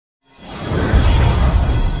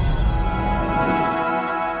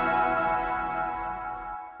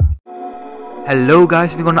Hello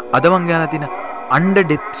guys, ඉතින් ඔන්න අද මම ගාලා තියෙන Under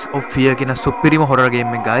Depths of Fear කියන සුපිරිම horror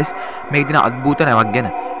game එක guys. මේක තියෙන අద్భుත නැවක් ගැන.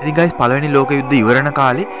 ඉතින් guys පළවෙනි ලෝක යුද්ධ ඉවර වෙන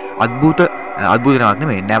කාලේ අద్భుත නැවක්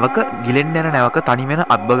නෙමෙයි නැවක ගිලෙන්න යන නැවක තනි වෙන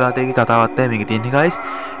අත්බඝාතයක කතාවක් තමයි මේකේ තියෙන්නේ guys.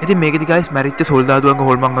 ඉතින් මේකෙදි guys මැරිච්ච සොල්දාදුවන්ගේ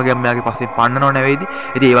හොල්මන් වගේ මෙයාගේ පස්සේ පන්නනව නැවේදී.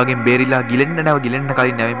 ඉතින් ඒ වගේම බේරිලා ගිලෙන්න ගිලෙන්න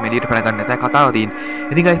කලින් නැවෙන් මෙලියට පැන ගන්න නැතයි කතාව තියෙන්නේ.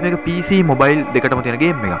 ඉතින් guys මේක PC mobile දෙකටම තියෙන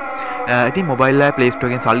game එකක්. ඉතින් mobile එකේ Play Store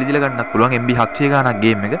එකෙන් සල්ලි දීලා ගන්නත් පුළුවන් MB 700 ගාණක්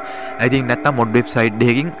game එක. ඉතින් නැත්තම් mod website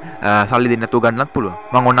එකකින් සල්ලි දෙන්න නැතුව ගන්නත් පුළුවන්.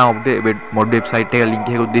 මම ඔන්න mod website එක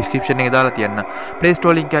link එක description එකේ දාලා තියන්න. Play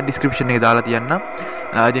Store link එක description එකේ දාලා තියන්න.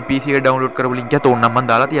 ඉතින් PC එක download කරපු link එක ඕනනම් මම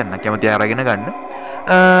දාලා තියන්න. කැමති අය අරගෙන ගන්න.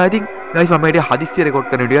 ඉතින් guys මම මේක හදිස්සිය record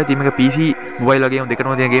කරන වීඩියෝ. ඉතින් මේක PC mobile වගේම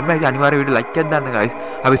දෙකම තියෙන game එක. ඉතින් අනිවාර්යයෙන් වීඩියෝ like එකක් දාන්න guys.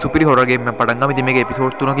 අපි සුපිරි horror game එකක් පටන් ගමු. ඉතින් මේක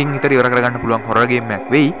episode 3කින් විතර ඉවර කරගන්න පුළුවන් horror game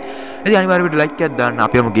එකක් වෙයි. ඉතින් අනිවාර්යයෙන් වීඩියෝ like එකක් දාන්න.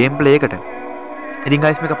 අපි යමු gameplay එකට. ඉතින්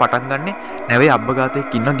guys මේක පටන් ගන්නෙ නැවේ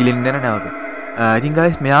අබ්බඝාතයක් ඉන්න ගිලින්න යන නැවක. ඉතින්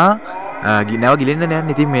guys මෙයා නැව ගිලින්න යන්නේ.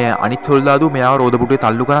 ඉතින් මේ අනිත් සොල්දාදු මෙයාව රෝද පුටුවේ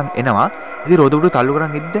තල්ලු කරන් එනවා. ඉතින් රෝද පුටුවේ තල්ලු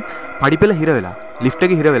කරන් ඉද්ද පඩිපෙළ හිර වෙලා. ලිෆ්ට්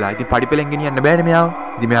එකේ හිර වෙලා. ඉතින් පඩිපෙළෙන් ගෙනියන්න බෑනේ මෙයාව.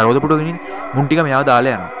 ඉතින් මෙයා රෝද පුටුවේ ගෙනින්නේ මුන් ටික මෙයාව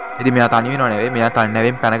දාලා යනවා. ඉතින් මෙයා තනි වෙනව නෙවෙයි. මෙයා තනි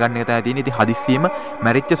නැවෙන් පැන ගන්න එක තමයි තියෙන්නේ. ඉතින් හදිස්සියෙම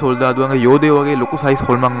මැරිච්ච සොල්දාදුවන්ගේ යෝධයෝ වගේ ලොකු සයිස්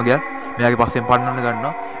හොල්මන් වගේ මෙයාගේ පස්සෙන් පන්නන්න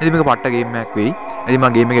ගන්නවා. ඉතින් මේක පට්ට ගේම් එකක් වෙයි. ඉතින්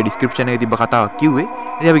මම ගේම් එකේ description එකේ තිබ්බ කතාවක් කිව්වේ.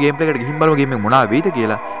 ඉතින් අපි ගේම් ප්ලේ එකට ගිහින් බලමු ගේම් එක මොනවා වෙයිද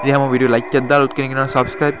කියලා. ඉතින් හැමෝම වීඩියෝ like එකක් දාලා උත් කෙනෙක් ඉන්නවා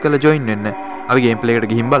subscribe කරලා join වෙන්න. අපි ගේම් ප්ලේ එකට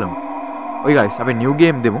ගිහින් බලමු. ඔය guys අපි new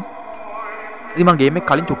game දෙමු. ඉතින් මම ගේම් එක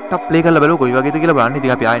කලින් චුට්ටක් play කරලා බලුවා කොයි වගේද කියලා බලන්න.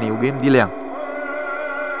 ඉතින් අපි ආයෙ new game දීලා යමු.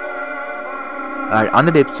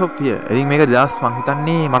 Under Depths of Fear. ඉතින් මේක 2000 මං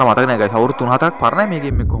හිතන්නේ මට මතක නැහැ guys. අවුරුදු 3-4ක් පරණයි මේ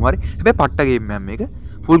ගේම් එක කොහොම හරි. හැබැයි පට්ට ගේම් එකක් මේක.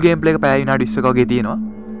 full game play එක පැය විනාඩි 20ක වගේ තියෙනවා.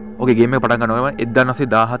 ඕකේ ගේම් එක පටන් ගන්නවා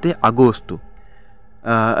 1917 අගෝස්තු.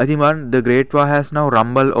 I think the Great War has now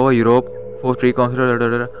rumbled over Europe for three considered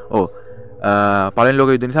පළවෙනි ලෝක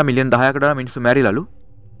යුද්ධ නිසා මිලියන් 10කට වඩා මිනිස්සු මැරිලාලු.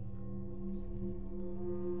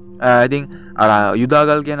 ඉතින් අර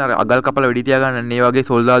යුදාගල් කියන්නේ අර අගල් කපලා වෙඩි තියාගන්න මේ වගේ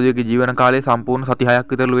සොල්දාදුවෙක්ගේ ජීවන කාලය සම්පූර්ණ සති 6ක්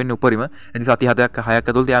විතරලු වෙන්නේ උපරිම. ඉතින් සති 7ක්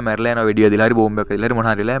ඇතුළත එයා මැරිලා යනවා වෙඩි වැදිලා හරි බෝම්බයක් වැදිලා හරි මොන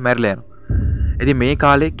හරි වෙලා මැරිලා යනවා. ඉතින් මේ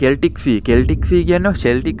කාලේ Celtic Sea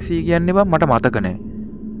කියන්නේ බං මට මතක නැහැ.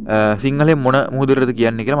 සිංහලෙන් මොන මුහුදටද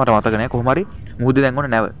කියන්නේ කියලා මට මතක නැහැ. කොහොම හරි මුහුදේ දැන් ඔන්න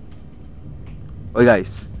නැව. ඔය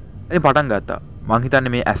guys. ඉතින් පටන් ගත්තා. මං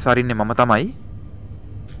හිතන්නේ මේ ඇස් අරින්නේ මම තමයි.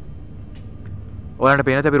 ඔයාලට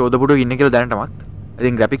පේනද අපි රෝද පුටුවේ ඉන්නේ කියලා දැනටමත්.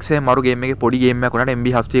 ඉතින් graphics එක මරු game එකේ පොඩි game එකක් උනාට MB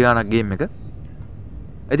 700 ගානක් game එක.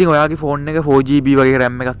 ඉතින් ඔයාගේ phone එක 4GB වගේ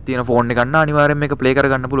RAM එකක් තියෙන phone එකක් ගන්න අනිවාර්යෙන් මේක play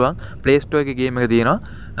කරගන්න පුළුවන්. Play Store එකේ game එක තියෙනවා.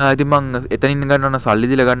 ඉතින් මං එතනින් ගන්න ඕන සල්ලි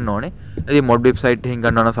දීලා ගන්න ඕනේ. ඉතින් mod website එකෙන්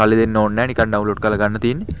ගන්න ඕන සල්ලි දෙන්න ඕනේ නැහැ. නිකන් download කරලා ගන්න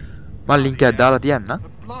තියෙන්නේ. මම link එකක් දාලා තියන්න.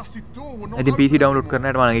 ඉතින් PC download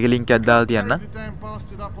කරන්නට මම ඒකේ link එකක් දාලා තියන්න.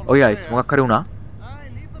 ඔය guys මොකක් හරි වුණා.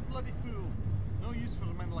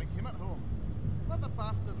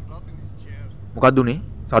 මොකක්ද උනේ?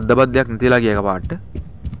 සද්දබද්දයක් නැතිලා ගිය එකපාරට.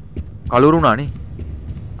 කලුරු උනානේ.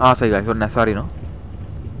 ආසයි guys ඔන්න ඇසරිනෝ.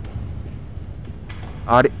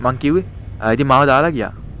 ආරි මං කිව්වේ. ඉතින් මාව දාලා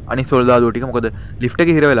ගියා. අනිත් සොල්දාදුවෝ ටික මොකද ලිෆ්ට්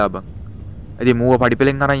එකේ හිර වෙලා බං. ඉතින් මූව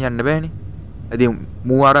පඩිපෙලෙන් අරන් යන්න බෑනේ. ඉතින්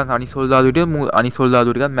මූව අරන් අනිත්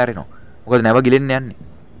සොල්දාදුවෝ ටිකත් මැරෙනවා. මොකද නැව ගිලෙන්න යන්නේ.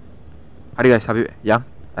 හරි guys අපි යම්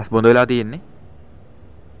ඇස් බොඳ වෙලා තියෙන්නේ.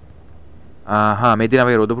 මේ දින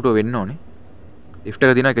අපි රොද පුටුව වෙන්න ඕනේ. ලිෆ්ට්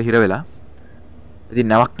එක දින එක හිර වෙලා. ඉතින්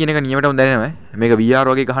නැවක් කියන එක නියමටම දැනෙනවා. මේක VR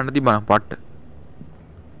වගේ ගහන්න තිබ්බා නම් පට්ට.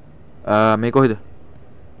 මේ කොහෙද?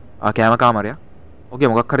 කෑම කාමරයක්. ඕකේ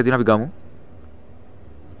මොකක් හරි දින අපි ගමු.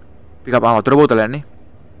 පිකප් වතුර බෝතල යන්නේ.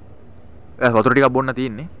 වතුර ටිකක් බොන්න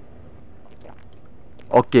තියෙන්නේ.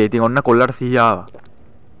 ඕකේ ඉතින් ඔන්න කොල්ලට සිහිය ආවා.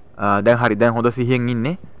 දැන් හරි දැන් හොඳ සිහියෙන්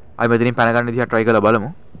ඉන්නේ. අපි මෙතනින් පැන ගන්න දිහා try කරලා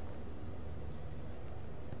බලමු.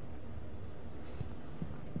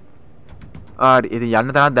 ඉතින්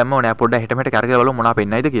යන්න තැනක් දැම්මම නෑ පොඩ්ඩක් හෙට මෙහෙට කරකලා බලමු මොනවා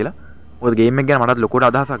පෙන්නයිද කියලා. මොකද ගේම් එක ගැන මටත් ලොකුට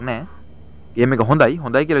අදහසක් නෑ. ගේම් එක හොඳයි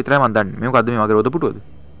කියලා විතරයි මම දන්නේ. මේ මොකද්ද මේ වගේ රොද පුටුවද?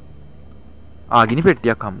 ගිනි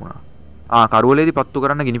පෙට්ටියක් හම්බුණා. කරවලේදී පත්තු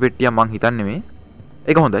කරන්න ගිනි පෙට්ටියක් මං හිතන්නේ මේ.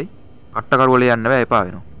 ඒක හොඳයි. කට්ට කරවලේ යන්න බෑ එපා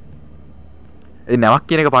වෙනවා. ඉතින් නැවක්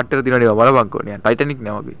කියන එක පට්ටේට දිනනවා බලපන්කෝ නිකන් ටයිටැනික්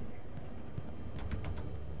නැවක් වගේ.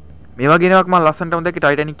 මේ වගේ නැවක් මම ලස්සනටම දැක්කේ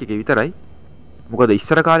ටයිටැනික් එකේ විතරයි. මොකද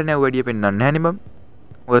ඉස්සර කාලේ නැව වැඩිය පෙන්වන්නේ නැහැ නේ බම්.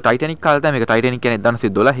 මොකද ටයිටැනික් කාලේ තමයි මේක ටයිටැනික් කියන්නේ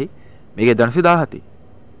 1912 මේකේ 1917.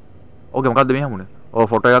 ඕකේ මොකද්ද මේ හමුනේ?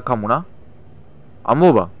 ෆොටෝ එකක් හමුණා.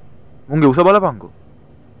 අම්මෝ බං. මුන්ගේ උස බලපන්කෝ.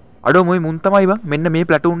 අඩෝ මොයි මුන් තමයි බං. මෙන්න මේ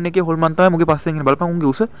ප්ලැටූන් එකේ හොල්මන් තමයි මුගේ පස්සෙන් එන බලපන් උන්ගේ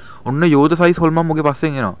උස. ඔන්න යෝධ සයිස් හොල්මන් මුගේ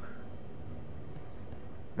පස්සෙන් එනවා.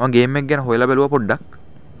 මම ගේම් එක ගැන හොයලා බැලුවා පොඩ්ඩක්.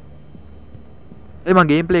 මම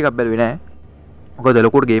ගේම් ප්ලේ එකක් බැලුවේ නෑ. මොකද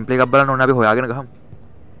ලොකුට ගේම් ප්ලේ එකක් බලන්න ඕනේ අපි හොයාගෙන ගහමු.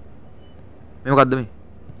 මේ මොකද්ද මේ?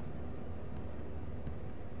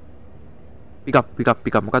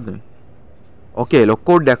 පිකප් මොකද්ද මේ? ඕකේ ලොක්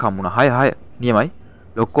කෝඩ් එකක් හම්බුණා. 6 නියමයි.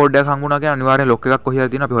 ලොක් කෝඩ් එකක් හම්බුණා කියන්නේ අනිවාර්යෙන් ලොක් එකක් කොහේද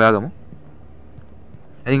තියෙනවා අපි හොයාගමු.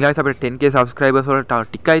 ඉතින් guys අපිට 10k subscribers වලට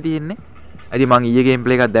ටිකයි තියෙන්නේ. ඉතින් මම ඊයේ ගේම්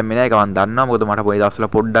ප්ලේ එකක් දැම්මේ නෑ. ඒක මම දන්නවා. මොකද මට පොයි දවස්වල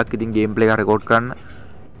පොඩ්ඩක් ඉතින් ගේම් ප්ලේ එක රෙකෝඩ් කරන්න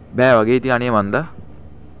බෑ වගේ. ඉතින් අනේ මන්ද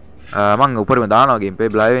මම උඩරිම දානවා ගේම් ප්ලේ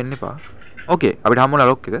බ්ලයි වෙන්න එපා. ඕකේ අපිට හම්බුණා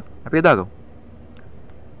ලොක් එක. අපි එදාගමු.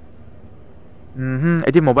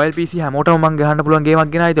 ඉතින් මොබයිල් PC හැමෝටම මම ගහන්න පුළුවන්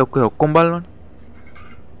ගේමක් ගෙනා. ඉතින් ඔක්කොම බලනවනේ.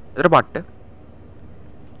 ඒතර පට්ට.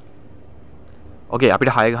 ඕකේ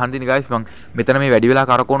අපිට 6 ගහන්න තියෙන guys මම මෙතන මේ වැඩි වෙලා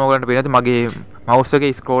කරකවන ඕගලන්ට පේන්නේ නැති මගේ mouse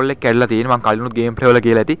එකේ scroll එක කැඩලා තියෙනවා. මම කලිනුත් game play වල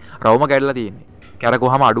කියලා ඇති. රවුම කැඩලා තියෙන්නේ.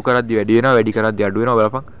 කරකවුවාම අඩු කරද්දි වැඩි වෙනවා, වැඩි කරද්දි අඩු වෙනවා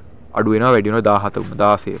බලපන්. අඩු වෙනවා වැඩි වෙනවා 17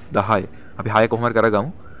 16 10. අපි 6 කොහොම හරි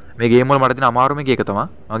කරගමු. මේ game වල මට තියෙන අමාරුම එක තමයි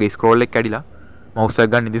මගේ scroll එක කැඩිලා mouse එක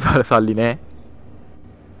ගන්න ඉඳි සල්ලි නැහැ.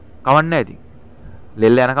 කවන්නේ නැහැ ඉතින්.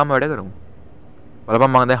 ලෙල්ල යනකම් වැඩ කරමු. බලපන්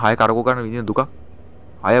මම දැන් 6 කරකව ගන්න විදින දුක.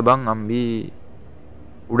 6 බං අම්බි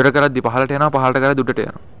උඩට කරද්දි පහළට යනවා පහළට කරද්දි උඩට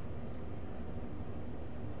යනවා.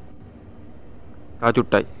 තා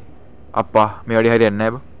චුට්ටයි. අප්පා මේ වැඩි හරියන්නේ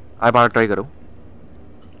නැහැ බං. ආයෙ පාරට try කරමු.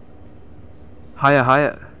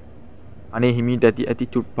 6 අනේ හිමීට ඇති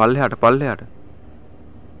චුට් පල්ලෙහාට.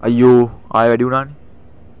 අයියෝ ආයෙ වැඩි වුණානේ.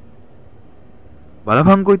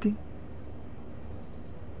 බලපන්කෝ ඉතින්.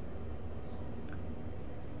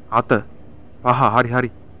 7 5 හරි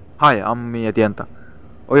 6 අම්මේ ඇති යන්ත.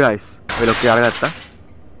 ඔය guys ඔය ලොක්කේ අරගත්තා.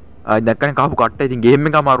 දැක්කනේ කහපු කට්ට. ඉතින් ගේම්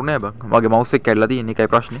එක අමාරු නෑ බං. මගේ mouse එක කැඩලා තියෙන එකයි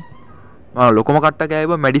ප්‍රශ්නේ. මම ලොකම කට්ට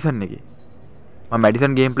ගෑවේ බං මැඩිසන් එකේ. මම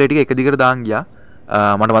මැඩිසන් ගේම් ප්ලේ ටික එක දිගට දාන් ගියා.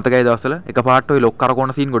 මට මතකයි දවස්වල එකපාරට ඔය ලොක්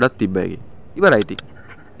කරකවන සීන් ගොඩක් තිබ්බා ඒකේ. ඉවරයි ඉතින්.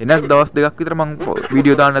 එනක් දවස් දෙකක් විතර මම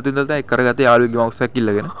වීඩියෝ දාන්න නැතුව ඉඳලා ඒක කරගත්තේ යාළුවෙක්ගේ mouse එකක්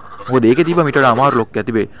ඉල්ලගෙන. මොකද ඒකේ තිබ්බා මීට වඩා අමාරු ලොක් එක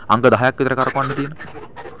තිබේ. අංක 10ක් විතර කරකවන්න තියෙන.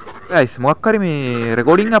 guys මොකක් හරි මේ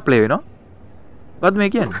රෙකෝඩින් එක ප්ලේ වෙනවා. මොකද්ද මේ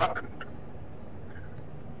කියන්නේ?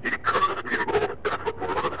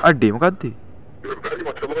 අඩේ මොකද්ද?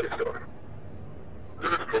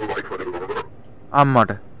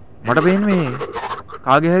 අම්මට මට පේන්නේ මේ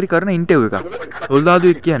කාගේ හරි කරන ඉන්ටර්විව් එකක්.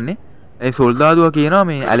 සොල්දාදුවෙක් කියන්නේ. ඒ සොල්දාදුවා කියනවා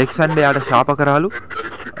මේ ඇලෙක්සැන්ඩර් යාට ශාප කරාලු.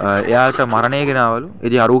 එයාට මරණය ගෙනාවලු.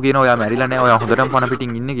 ඉතින් අරූ කියනවා ඔයා මැරිලා නැහැ. ඔයා හොඳටම පණ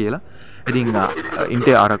පිටින් ඉන්නේ කියලා.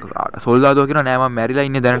 ඉතින් අර සොල්දාදුවා කියනවා නෑ මම මැරිලා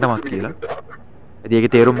ඉන්නේ දැනටමත් කියලා. ඉතින්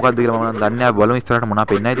ඒකේ තේරුම මොකක්ද කියලා මම දන්නේ නැහැ. බලමු ඉස්සරහට මොනවා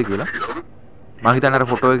පෙන්නයිද කියලා. මම හිතන්නේ අර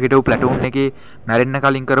ෆොටෝ එකේ හිටපු ප්ලැටූන් එකේ මැරෙන්න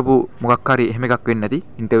කලින් කරපු මොකක් හරි එහෙම එකක් වෙන්නේ නැති.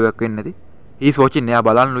 ඉන්ටර්විව් එකක් වෙන්නේ නැති. he's watching එයා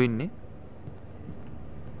බලන්නලු ඉන්නේ.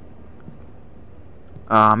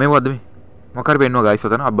 මේ මොකද්ද මේ? මොකක් හරි පෙන්නුවා guys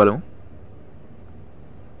ඔතන අපි බලමු.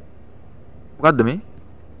 මොකද්ද මේ?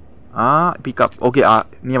 pick up. okay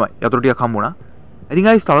නියමයි. යතුරු ටිකක් හම්බුණා. ඉතින්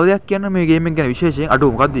guys තව දෙයක් කියන්න මේ ගේම් එක ගැන විශේෂයෙන්.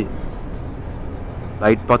 අඩෝ මොකද්ද?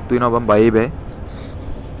 ලයිට් පත්තු වෙනවා බම් බයේ බෑ.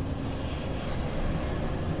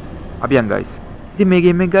 අපි යන් guys. ඉතින් මේ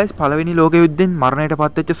ගේම් එක guys පළවෙනි ලෝක යුද්ධෙන් මරණයට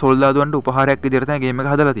පත් වෙච්ච සොල්දාදුවන්ට උපහාරයක් විදිහට තමයි ගේම් එක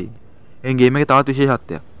හදලා තියෙන්නේ. ඒ ගේම් එකේ තවත්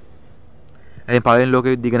විශේෂත්වයක්. එතෙන් පළවෙනි ලෝක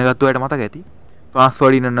යුද්ධ ඉගෙන ගත්ත ඔයාලට මතක ඇති. ෆ්‍රාන්ස්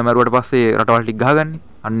ෆර්ඩිනන්ඩ් මරුවට පස්සේ රටවල් ටික ගහගන්නේ.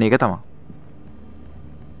 අන්න ඒක තමයි.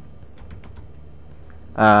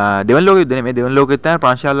 දෙවන ලෝක යුද්ධ නෙමෙයි දෙවන ලෝක යුද්ධ තමයි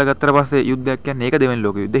ප්‍රංශාල්ලා ගත්තට පස්සේ යුද්ධයක් කියන්නේ ඒක දෙවන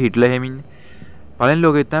ලෝක යුද්ධ. හිට්ලර් එහෙම ඉන්නේ. පළවෙනි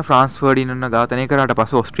ලෝක යුද්ධ තමයි ෆ්‍රාන්ස් ෆර්ඩිනන්ඩ් ඝාතනය කරාට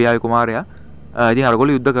පස්සේ ඕස්ට්‍රියාවේ කුමාරයා ඉතින්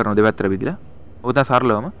අරගොල්ලෝ යුද්ධ කරනවා දෙපැත්තට බෙදලා. ඔක තමයි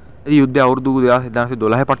සරලවම. ඉතින් යුද්ධය අවුරුදු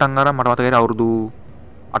 1912 පටන් අරන් මට මතකයි අවුරුදු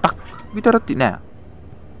 8ක් විතර නෑ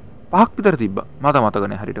 5ක් විතර තිබ්බා. මට මතක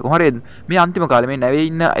නෑ හරියට. කොහොම හරි මේ අන්තිම කාලේ මේ නැවේ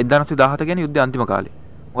ඉන්න 1917 කියන්නේ යුද්ධයේ අන්තිම කාලේ.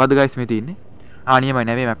 මොකද්ද guys මේ තියෙන්නේ? නියමයි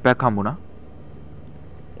නැවේ මැප් එකක් හම්බුණා.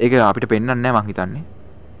 ඒක අපිට පෙන්වන්නේ නෑ මං හිතන්නේ.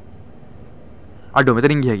 අඩෝ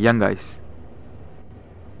මෙතනින් ගියන් guys.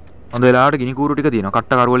 හොඳ වෙලාවට ගිනි කූරු ටික තියෙනවා.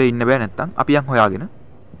 කට්ට කරවලේ ඉන්න බෑ නැත්තම්. අපි යන් හොයාගෙන.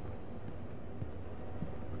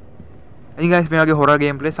 ඉතින් guys මේ වගේ horror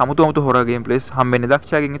gameplays අමුතු horror gameplays හම්බෙන්නේ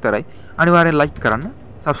දක්ෂයාගෙන් විතරයි. අනිවාර්යෙන් like කරන්න,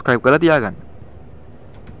 subscribe කරලා තියාගන්න.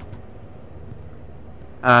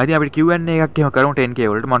 ඉතින් අපිට Q&A එකක් එහෙම කරමු 10k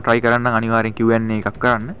වලට. මම try කරන්නම් අනිවාර්යෙන් Q&A එකක්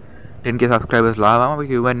කරන්න. 10k subscribers ලාවම අපි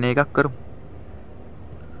Q&A එකක් කරමු.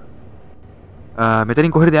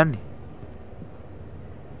 මෙතනින් කොහෙද යන්නේ?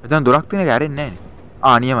 මෙතන දොරක් තියෙන එක ඇරෙන්නේ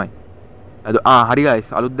නැහැ නේ. නියමයි. හරි guys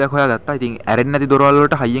අලුත් දෙයක් හොයාගත්තා. ඉතින් ඇරෙන්නේ නැති දොරවල්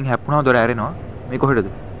වලට හයියෙන් හැප්පුණා දොර ඇරෙනවා. මේ කොහෙටද?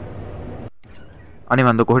 අනේ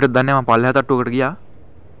මන්ද කොහෙටද දන්නේ මම පල්ලෙහා තට්ටුවකට ගියා.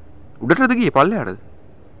 උඩටද ගියේ පල්ලෙහාටද?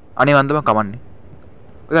 අනේ මන්ද මම කමන්නේ.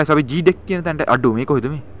 ඔය guys අපි G deck කියන තැනට අඩු මේ කොහෙද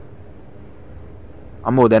මේ?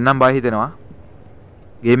 අම්මෝ දැන් නම් බය හිතෙනවා.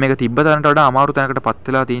 ගේම් එක තිබ්බ තැනට වඩා අමාරු තැනකට පත්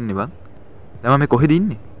වෙලා තින්නේ බං. දැන් මම මේ කොහෙද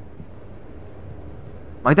ඉන්නේ?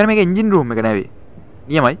 මම හිතන්නේ මේක එන්ජින් රූම් එක නැවේ.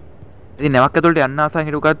 නියමයි. ඉතින් නැවක් ඇතුළට යන්න ආසන්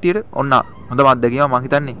හිටු කට්ටියට ඔන්න හොඳම අත්දැකීම මම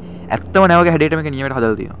හිතන්නේ ඇත්තම නැවගේ හැඩයට මේක නියමයට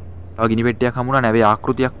හදලා තියෙනවා. තව ගිනි පෙට්ටියක් හමුණා නැවේ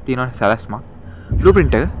ආකෘතියක් තියෙනවා සැලැස්මක්.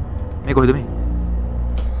 බ්ලූප්‍රින්ට් එක. මේ කොහෙද මේ?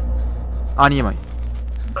 නියමයි.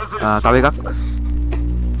 තව එකක්.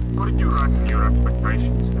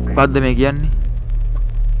 මොකද්ද මේ කියන්නේ?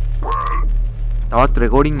 තවත්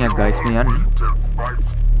රෙකෝඩින් එකක් guys මේ යන්නේ.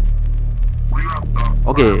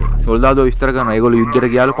 ඕකේ සොල්දාදුව විස්තර කරනවා. ඒගොල්ලෝ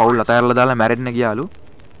යුද්ධයට ගියාලු පවුල් අතහැරලා දාලා මැරෙන්න ගියාලු.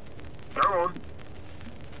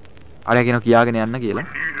 අරයා කියනවා කියාගෙන යන්න කියලා.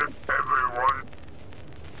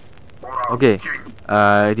 ඕකේ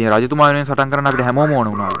ඉතින් රජතුමා වෙනුවෙන් සටන් කරන්න අපිට හැමෝම ඕන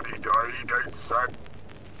වුණා.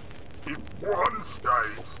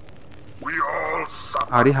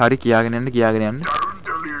 හරි කියාගෙන යන්න.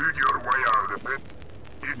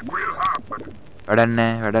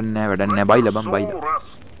 වැඩක් නෑ බයිලා බම් බයිලා.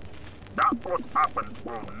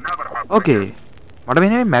 ඕකේ මට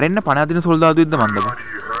මේ මැරෙන්න පණ අදින සොල්දාදුවෙක්ද මන්ද බං?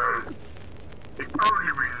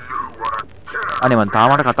 අනේ මං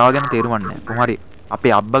තාමට කතාව ගැන තේරුම් ගන්න නෑ. කොහොම හරි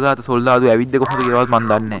අපේ අබ්බගාත සොල්දාදුව ඇවිද්ද කොහොමද කියලාවත් මන්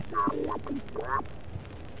දන්නේ නෑ.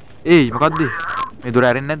 ඒයි මොකද්ද? මේ දොර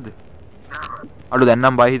ඇරෙන්නේ නැද්ද? අඩු දැන්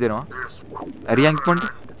නම් බය හිතෙනවා. ඇරියන් කිපොන්ට.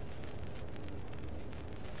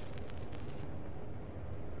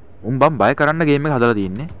 උඹම් බය කරන්න ගේම් එක හදලා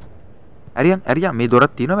තියෙන්නේ. ඇරියන් මේ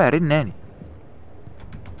දොරක් තියෙනව ඇරෙන්නේ නෑනේ.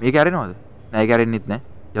 මේක ඇරෙනවද? නෑ ඒක ඇරෙන්නෙත් නෑ.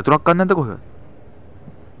 යතුරක් ගන්න නැද්ද කොහෙද?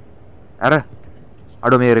 අර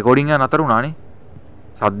අඩෝ මේ රෙකෝඩින් එක නතර වුණානේ.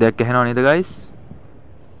 සද්දයක් ඇහෙනව නේද guys?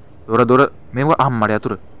 දොර මේක අම්මඩ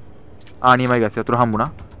යතුර. නියමයි guys යතුර හම්බුණා.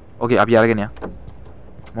 ඕකේ අපි අරගෙන යන්න.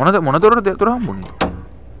 මොන දොරටද යතුර හම්බුනේ?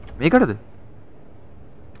 මේකටද?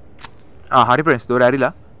 හරි friends දොර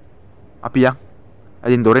ඇරිලා. අපි යන්.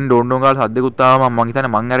 ඉතින් දොරෙන් ඩෝන් ගාලා සද්දෙකුත් ආවම මං හිතන්නේ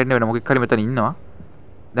මං ඇරෙන්න වෙන මොකෙක් හරි මෙතන ඉන්නවා.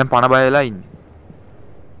 දැන් පණ බය වෙලා ඉන්නේ.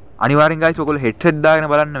 අනිවාර්යෙන් guys ඔයගොල්ලෝ headset දාගෙන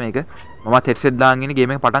බලන්න මේක. මමත් headset දාගෙන ඉන්නේ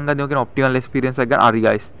ගේම් එක පටන් ගන්න ඕන කියන optimal experience එක ගන්න. හරි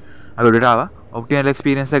guys. අපි උඩට ආවා. optimal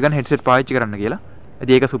experience එක ගන්න headset පාවිච්චි කරන්න කියලා.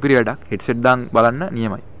 ඉතින් ඒක සුපිරි වැඩක්. headset දාන් බලන්න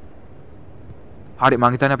නියමයි. හරි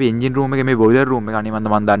මං හිතන්නේ අපි engine room එකේ මේ boiler room එක අනේ මන්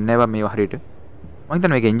දන්නේ නැහැ මේව හරියට. මං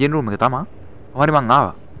හිතන්නේ මේක engine room එක තමයි. හරි මං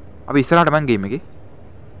ආවා. අපි ඉස්සරහට මං ගේම් එකේ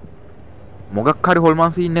මොකක් හරි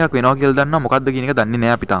හොල්මන් සීන් එකක් වෙනවා කියලා දන්නවා. මොකද්ද කියන එක දන්නේ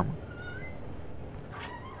නැහැ අපි තාම.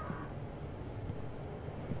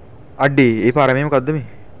 අඩේ ඒ පාර මේ මොකද්ද මේ?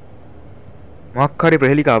 මොකක් හරි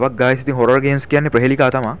ප්‍රහෙලිකාවක් guys. ඉතින් horror games කියන්නේ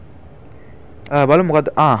ප්‍රහෙලිකා තමයි. බලමු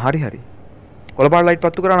මොකද්ද? හරි. කොළපාට ලයිට්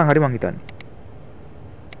පත්තු කරා නම් හරි මං හිතන්නේ.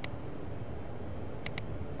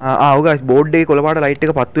 ඔව් guys බෝඩ් එකේ කොළපාට ලයිට්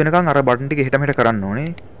එක පත්තු වෙනකන් අර බටන් ටික එහෙට මෙහෙට කරන්න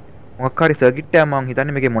ඕනේ. මොකක් හරි සර්කිට් එකක් මං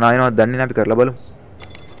හිතන්නේ මේකේ මොනවා වෙනවද දන්නේ නැහැ. අපි කරලා බලමු.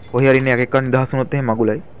 කොහේ හරි ඉන්නේ එකෙක් නිදහස් වුණොත් එහෙම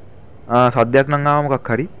මගුලයි. සද්දයක් නම් ආව මොකක්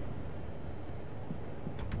හරි.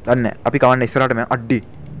 දන්නේ අපි කවන්න ඉස්සරහට මම අඩේ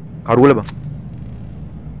කරුවල බං.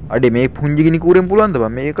 අඩේ මේ පුංජි ගිනි කූරෙන් පුළුවන්ද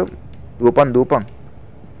බං මේක දුවපන්.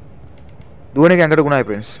 දුවන එක ඇඟට ගුණයි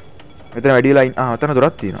friends. මෙතන වැඩි ලයින් අතන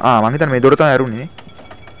දොරක් තියෙනවා. මං හිතන්නේ මේ දොර තමයි ඇරුනේ.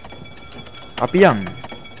 අපි යන්.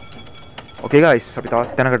 ඕකේ guys අපි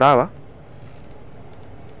තවත් තැනකට ආවා.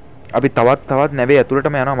 අපි තවත් නැවේ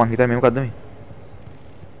ඇතුළටම යනවා. මං හිතන්නේ මේ මොකද්ද මේ?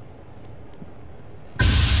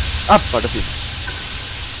 අප්පට පි.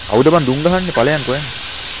 කවුද බං දුම් ගහන්නේ ඵලයන් කොහෙන්ද?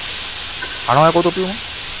 අනවය කොතොපියුම.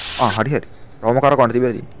 හරි. රෝම කර කොන්ට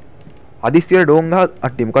තිබෙලා තියෙන්නේ. හදිස්සියට ඩෝන් ගහ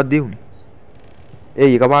අට්ටි මොකක්ද ඒ උනේ?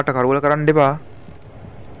 ඒ එකපාරට කරවල කරන්න එපා.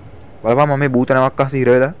 බලපන් මම මේ බූත නැවක් අස්සේ හිර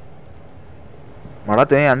වෙලා.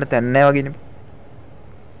 මටත් එනේ යන්න තැන් නැහැ වගේනේ.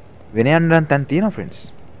 වෙන යන්න තැන් තියෙනවා friends.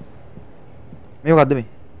 මේ මොකද්ද මේ?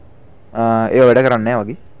 ඒව වැඩ කරන්නේ නැහැ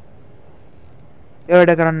වගේ. ඒව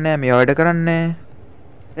වැඩ කරන්නේ නැහැ. මේව වැඩ කරන්නේ නැහැ.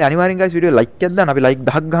 අනිවාර්යෙන් guys වීඩියෝ like එකක් දාන්න. අපි like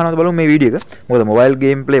 10ක් ගහනවාද බලමු මේ වීඩියෝ එක. මොකද mobile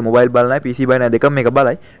game play mobile බලනයි PC බලනයි දෙකම මේක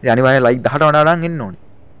බලයි. ඉතින් අනිවාර්යෙන් like 10ට වඩා නම් එන්න ඕනේ.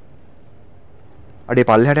 අඩේ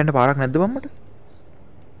පල්ලෙහාට යන්න පාරක් නැද්ද බම්මට?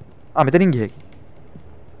 මෙතනින් ගියේ.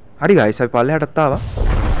 හරි guys අපි පල්ලෙහාටත් ආවා.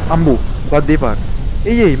 අම්බු වද්දේ පාර.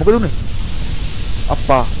 එයි මොකද උනේ?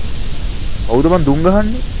 අප්පා. කවුද මන් දුම්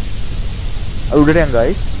ගහන්නේ? අර උඩට යන්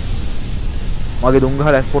guys. මගේ දුම්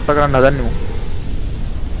ගහලා එක්ස්පෝර්ට් කරන්න හදන්නේ මොකද?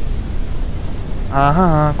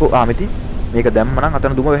 මෙති මේක දැම්ම නම්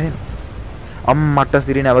අතන දුම වැහෙන. අම්මට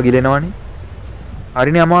සිරි නැව ගිලෙනවනේ.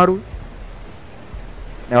 හරිනේ අමාරුයි.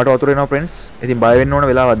 නැවට වතුර එනවා friends. ඉතින් බය වෙන්න ඕන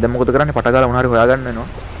වෙලාවක්. දැන් මොකද කරන්නේ? පට ගාලා මොන හරි හොයාගන්න වෙනවා.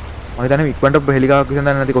 මම හිතන්නේ ඉක්මනට හෙලිකාවක්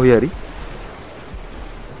විසඳන්න නැති කොහේ හරි.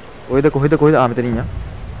 කොහෙද? මෙතනින් යන්න.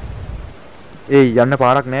 යන්න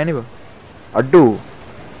පාරක් නැහැ නේ බං. අඩෝ.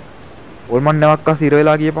 ඕල්මන් නැවක් අස්සේ ඉර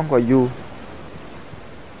වෙලා ගියපන්කෝ අයියෝ.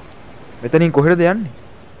 මෙතනින් කොහෙද යන්නේ?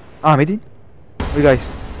 මෙතින්. ඔය guys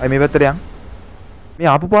අය මේ පැත්තට යන්. මේ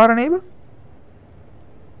ආපු පාර නේද?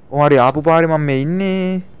 හරි ආපු පාරේ මම මේ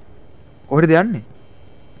ඉන්නේ. කොහෙද යන්නේ?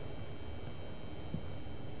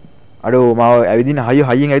 අඩෝ මාව ඇවිදින්න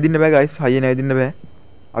හයියෙන් ඇවිදින්න බෑ guys. හයියෙන් ඇවිදින්න බෑ.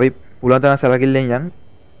 අපි පුළුවන් තරම් සැලකිල්ලෙන් යන්.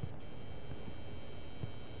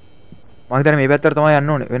 මම හිතන්නේ මේ පැත්තට තමයි යන්න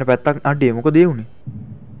ඕනේ. වෙන පැත්තක් අඩේ මොකද ඒ උනේ?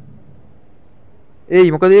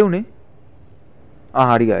 ඒයි මොකද ඒ උනේ?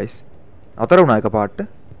 හරි guys. අතර වුණා එකපාරට.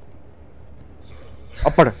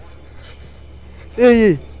 අප්පඩ.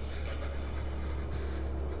 ඒයි.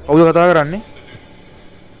 කවුද කතා කරන්නේ?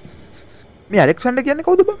 මේ ඇලෙක්සැන්ඩර් කියන්නේ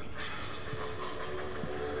කවුද බං?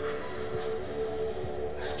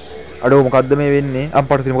 අඩෝ මොකද්ද මේ වෙන්නේ?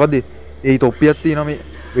 අම්පට තියෙන මොකද්ද? ඒ තොප්පියක් තියෙනවා මේ.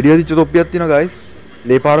 වෙඩිය දිච්ච තොප්පියක් තියෙනවා guys.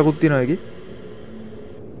 ලේ පාරකුත් තියෙනවා ඒකේ.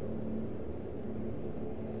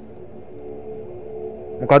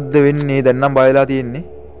 මොකද්ද වෙන්නේ? දැන් නම් බයලා තියෙන්නේ.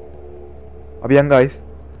 අපි යන් guys.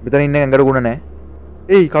 මෙතන ඉන්න ඇඟට ගුණ නැහැ.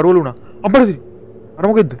 ඒයි කරවල උනා. අම්පට සිරි. අර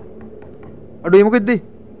මොකෙද්ද? අඩෝ ඒ මොකෙද්ද?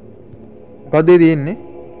 මොකද්ද තියෙන්නේ?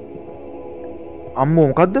 අම්මෝ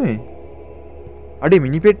මොකද්ද මේ? අඩේ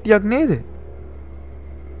මිනි පෙට්ටියක් නේද?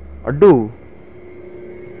 අඩෝ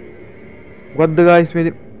මොකද්ද guys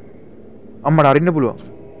මේ අම්මට අරින්න පුළුවන්.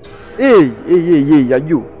 ඒයි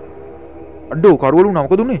අයියෝ. අඩෝ කරවල උනා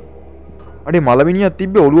මොකද උනේ? අඩේ මලමිනියක්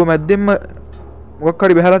තිබ්බේ ඔළුව මැද්දෙන්ම මොකක්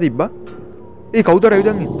හරි බහැලා තිබ්බා. ඒ කවුද අර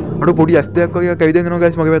ඇවිදන් ඉන්නේ? අඩෝ පොඩි ඇස් දෙකක් වගේ එකක් ඇවිදන් එනවා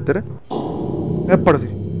guys මගේ පැත්තට. හැප්පඩ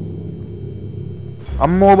සිරි.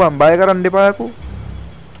 අම්මෝ බං බය කරන්න එපා යකෝ.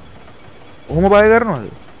 ඔහොම බය කරනවද?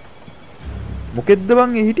 මොකෙද්ද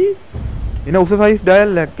බං ඒ හිටියේ? එන උස සයිස්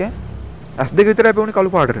ඩයල් එකක් ඈ. ඇස් දෙක විතරයි පෙවුනේ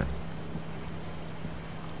කළු පාටට.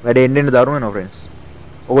 වැඩේ එන්න දරුණු වෙනවා friends.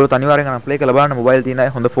 ඔයගොල්ලෝ තනිවාරෙන් අර ප්ලේ කරලා බලන්න මොබයිල් තියෙන අය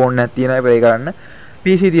හොඳ ෆෝන් එකක් තියෙන අය ප්ලේ කරන්න.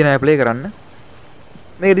 PC තියෙන අය ප්ලේ කරන්න.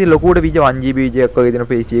 මේක ඉතින් ලොකුවට පීජ 1GB එකක් වගේ දෙන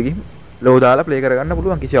PC එකකින් ලෝ දාලා ප්ලේ කරගන්න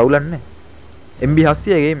පුළුවන් කිසි අවුලක් නැහැ. MB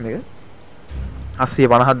 700 ගේම් එක.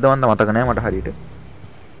 750ක් දවන්න මතක නැහැ මට හරියට.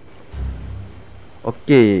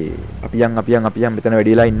 ඕකේ අපි යන් මෙතන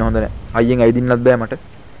වැඩිලා ඉන්න හොඳ නැහැ. අයියෙන් ඇවිදින්නත් බෑ මට.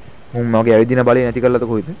 මගේ ඇවිදින බලය නැති කරලාද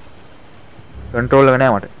කොහෙද? කන්ට්‍රෝල් එක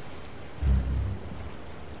නැහැ මට.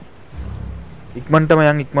 ඉක්මනටම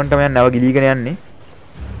යන් නැව ගිලීගෙන යන්නේ.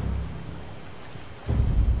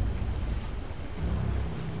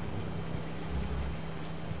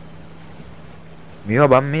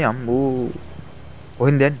 මේවා බම් මේ අම්බෝ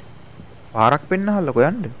කොහෙන්ද යන්නේ? පාරක් පෙන්නහල්ලකෝ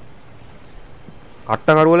යන්න.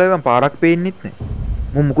 කට්ට කරවල බම් පාරක් පේන්නෙත් නැහැ.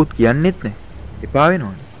 මම මුකුත් කියන්නෙත් නැහැ. එපා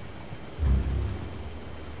වෙනවනේ.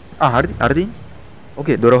 හරි.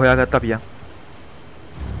 ඕකේ දොර හොයාගත්තා අපි යන්.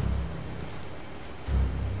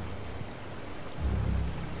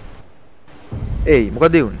 ඒයි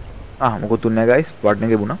මොකද ඒ උනේ? මොකුත් උන්නේ නැහැ guys. බටන්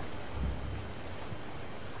එක ගිබුණා.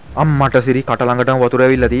 අම්මට සිරි කට ළඟටම වතුර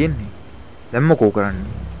ඇවිල්ලා තියෙන්නේ. දැන් මොකෝ කරන්නේ?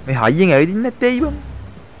 මේ හයියෙන් ඇවිදින්නේ නැත්තේ ඇයි බං?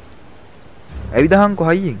 ඇවිදහන්කෝ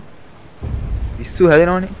හයියෙන්. පිස්සු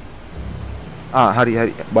හැදෙනවනේ. හරි.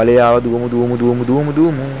 බලය ආව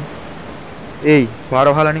දුවමු. ඒයි පාර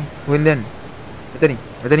වහලානේ. කොහෙන්ද යන්නේ?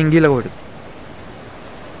 මෙතනින් ගිහලා කොහෙද?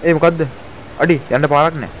 මොකද්ද? අඩි යන්න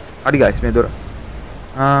පාරක් නැහැ. අඩි guys මේ දොර.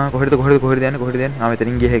 කොහෙද යන්නේ?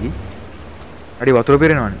 මෙතනින් ගිය හැකි. අඩි වතුර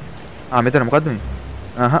පිරෙනවනේ. මෙතන මොකද්ද මේ?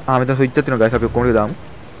 මෙතන ස්විච් එකක් තියෙනවා guys අපි ඔක්කොම ටික දාමු.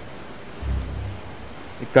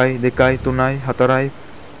 1 2 3 4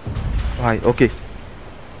 5 ඕකේ.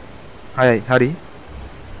 6යි හරි.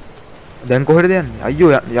 දැන් කොහෙද යන්නේ?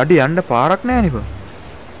 අයියෝ යඩි යන්න පාරක් නැහැ නේ බං.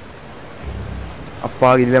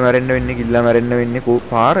 අප්පා ගිල්ල මැරෙන්න වෙන්නේ කෝ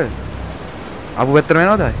පාර. ආපු පැත්තට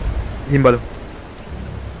යනවද ආයි? ගිහින් බලමු.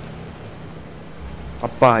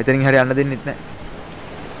 අප්පා එතනින් හරිය යන්න දෙන්නෙත් නැහැ.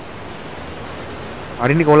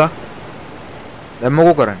 හරිනේ කොලා. දැන්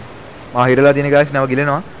මොකෝ කරන්නේ? මා හිරලා තියෙන ගෑස් නැව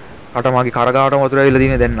ගිලෙනවා. කට මාගේ කරගාටම වතුර ඇවිල්ලා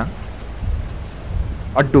තියෙන දැන් නම්.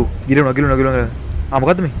 අඩ්ඩු ගිලුණා.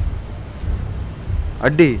 මොකද්ද මේ?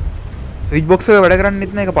 අඩේ ස්විච් බොක්ස් එක වැඩ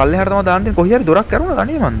කරන්නේත් නැහැ. ඒක පල්ලෙහාට තමයි දාන්න තියෙන්නේ. කොහේ හරි දොරක් කරුණා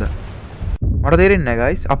ගන්නේ මන්ද. මට තේරෙන්නේ නැහැ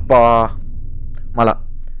guys. අප්පා මල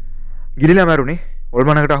ගිලිලා මැරුණේ.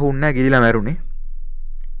 හොල්මනකට අහුන්නේ නැහැ ගිලිලා මැරුණේ.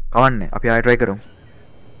 කවන්නේ. අපි ආයෙ try කරමු.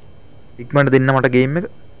 ඉක්මනට දෙන්න මට ගේම් එක.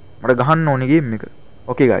 මට ගහන්න ඕනේ ගේම් එක.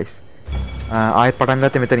 okay guys. ආයෙත් පටන්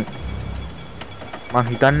ගත්තේ මෙතනින්. මං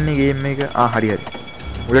හිතන්නේ ගේම් එක හරි.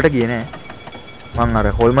 මුලට ගියේ නෑ. මං අර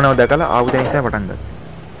හොල්මනව දැකලා ආපු තැන ඉඳලා පටන් ගත්තා.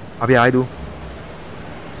 අපි ආයෙ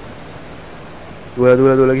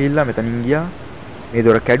දුවලා ගිහිල්ලා මෙතනින් ගියා. මේ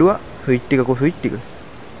දොර කැඩුවා. ස්විච් ටික.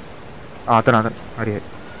 අතන. හරි.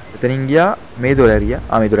 මෙතනින් ගියා මේ දොර ඇරියා.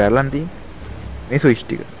 මේ දොර ඇරලා තියෙන්නේ. මේ ස්විච්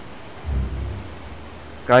ටික.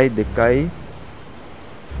 1 2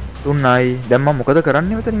 3යි. දැන් මම මොකද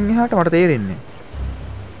කරන්නේ මෙතනින් එහාට මට තේරෙන්නේ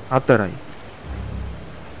නැහැ. 4යි.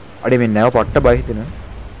 අඩේ මේ නැව පට්ට බය හිතෙනවා.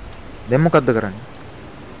 දැන් මොකද්ද කරන්නේ?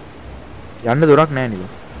 යන්න දොරක් නැහැ නේද?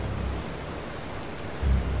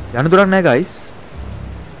 යන්න දොරක් නැහැ guys.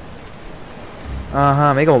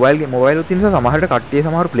 මේක මොබයිල් උත් තියෙන නිසා සමහරට කට්ටිය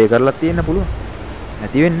සමහර ප්ලේ කරලා තියෙන්න පුළුවන්.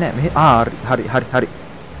 නැති වෙන්නේ නැහැ. හරි.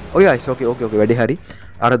 Okay guys. Okay. වැඩි හරි.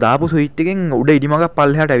 අර දාපු ස්විච් එකෙන් උඩ ඉදිමගක්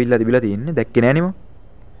පල්ලෙහාට ඇවිල්ලා තිබිලා තියෙන්නේ. දැක්කේ නෑනේ මම.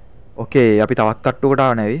 ඕකේ අපි තවත් තට්ටුවකට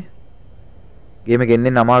ආව නැවි. ගේම එක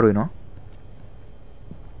එන්නෙන් අමාරු වෙනවා.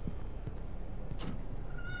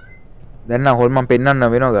 දැන් නම් හොල්මන් පෙන්නන්න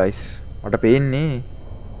වෙනවා guys. මට පේන්නේ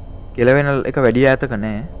කෙලවෙන එක වැඩි ඈතක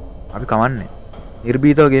නෑ. අපි කවන්නේ.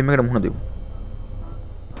 නිර්භීතව ගේම් එකට මුහුණ දෙමු.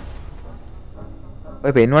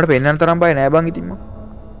 ඔය පෙන්නුවට පෙන්නන්න තරම් බය නෑ බං ඉතින් මම.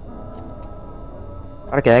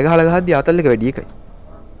 අර කෑ ගහලා ගහද්දි ආතල් එක වැඩි එකයි.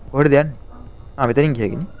 කොහෙටද යන්නේ? මෙතනින්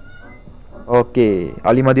ගියගෙන. ඕකේ.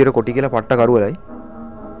 අලිමදියට කොටි කියලා පට්ට කරුවලයි.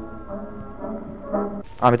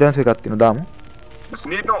 මෙතන එකක් තියෙනවා දාමු.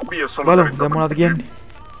 බලමු දැන් මොනවද කියන්නේ?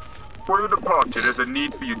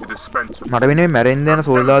 මට වෙන්නේ මැරෙන්න යන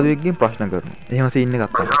සෝල්දාදුවෙක්ගෙන් ප්‍රශ්න කරනවා. එහෙම සීන්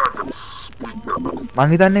එකක් තමයි. මං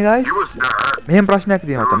හිතන්නේ guys මෙහෙම ප්‍රශ්නයක්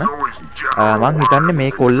තියෙනවා තමයි. මං හිතන්නේ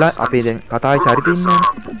මේ කොල්ලා අපේ දැන් කතාවේ චරිතය ඉන්නේ.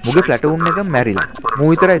 මුගේ ප්ලැටූන් එක මැරිලා. මූ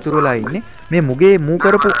විතරයි ඉතුරු වෙලා ඉන්නේ. මේ මුගේ මූ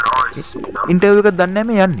කරපු ඉන්ටර්විව් එකක් දන්නේ නැහැ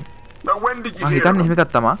මේ යන්නේ. මං හිතන්නේ එහෙම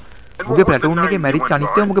එකක් තමයි. මුගේ ප්ලැටූන් එකේ මැරිච්ච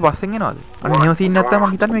අනිත්‍යව මුගේ පස්සෙන් එනවාද? අන්න එහෙම සීන් නැත්තම්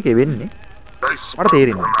මං හිතන්නේ මේකේ වෙන්නේ. මට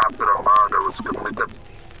තේරෙන්නේ.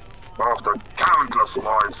 After countless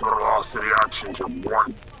lives were lost in reaction to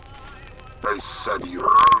one, they said you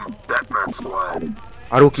ruined that man's life.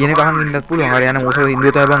 අර කියන කහන් ඉන්නත් පුළුවන්. අර යන මූසල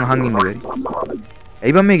හින්දුව තමයි බං අහන් ඉන්න බැරි.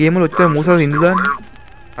 ඇයි බං මේ ගේම් වල ඔච්චර මූසල හින්දු දාන්නේ?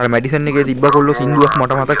 අර මැඩිසන් එකේ තිබ්බ කොල්ලෝ සින්දුවක්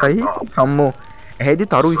මට මතකයි. අම්මෝ ඇහෙදි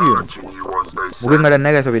තරු ඉසි වෙනවා. මුගෙන් වැඩක්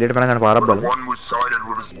නැහැ ගයිස්. අපි ඉලට පණ ගන්න පාරක් බලමු.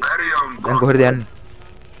 දැන් කොහෙද යන්නේ?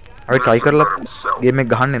 අපි try කරලා ගේම් එක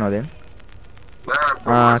ගහන්න එනවා දැන්.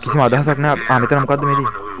 කිසිම අදහසක් නැහැ. මෙතන මොකද්ද මේ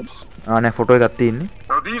තියෙන්නේ? නෑ ෆොටෝ එකක් තියෙන්නේ.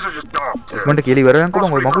 මන්ට කියලා ඉවර යන්කෝ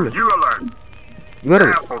බං ඔය මකුල.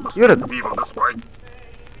 ඉවරද?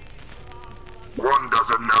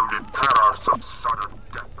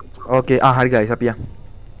 ඕකේ හරි ගයිස් අපි යන්.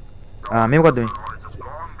 මේ මොකද්ද මේ?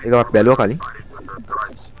 ඒක අපි බැලුවා කලින්.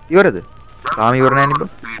 ඉවරද? තාම ඉවර නෑ නේ බං.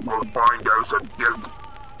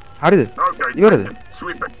 හරිද? ඉවරද?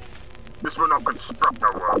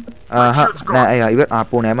 නෑ ඉවර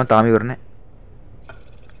ආපෝ නෑ මං තාම ඉවර නෑ.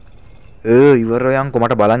 ඉවර යන්කෝ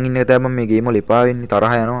මට බලන් ඉන්න එක තමයි මම මේ ගේම් වල එපා වෙන්නේ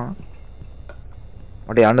තරහ යනවා.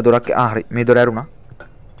 මට යන්න දොරක් හරි මේ දොර ඇරුණා.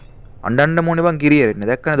 අඬන්න මොනේ බං කිරිය රෙන්න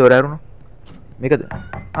දැක්කනේ දොර ඇරුණා. මේකද?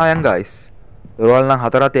 යන් ගයිස්. දොරවල් නම්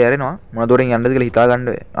හතරත් ඇරෙනවා. මොන දොරෙන් යන්නද කියලා හිතා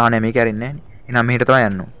ගන්න ඔය. නෑ මේක ඇරෙන්නේ නෑනේ. එහෙනම් මෙහෙට තමයි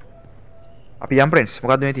යන්න ඕන. අපි යම් ෆ්‍රෙන්ඩ්ස්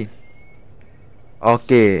මොකද්ද මේ තියෙන්නේ?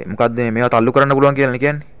 ඕකේ මොකද්ද මේවා තල්ලු කරන්න පුළුවන් කියලා නේ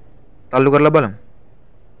කියන්නේ. තල්ලු කරලා බලමු.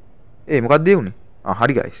 මොකක්ද ඒ උනේ?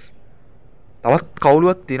 හරි ගයිස්. තවත්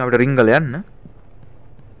කවුලුවක් තියෙනවා අපිට රින්ගල යන්න.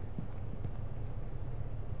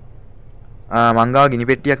 මංගා ගිනි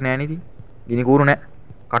පෙට්ටියක් නැහැ නේද? ගිනි කූරු නැහැ.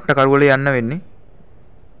 කට්ට කරුවලේ යන්න වෙන්නේ.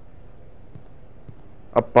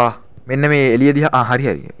 අප්පා මෙන්න මේ එළිය දිහා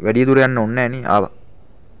හරි. වැඩි දුර යන්න ඕනේ නැහැ නේ. ආවා.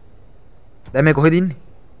 දැන් මේ කොහෙද ඉන්නේ?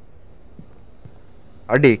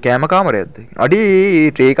 අඩේ කෑම කාමරයක්ද?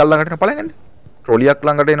 අඩේ ට්‍රේ එකක් ළඟට පලයන් යන්න. ට්‍රොලියක්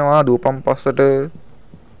ළඟට එනවා දූපම් පස්සට.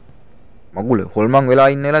 මගුල හොල්මන් වෙලා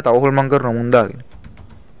ඉන්න වෙලාව තව හොල්මන් කරනවා මුන්දාගෙන.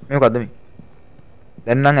 මේ මොකද්ද මේ?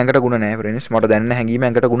 දැන් නම් ඇඟට ගුණ නැහැ ෆ්‍රෙන්ඩ්ස්. මට දැන් හැංගීම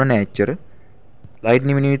ඇඟට ගුණ නැහැ එච්චර. ලයිට්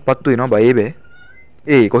නිමිනිත් පත්තු වෙනවා බයේ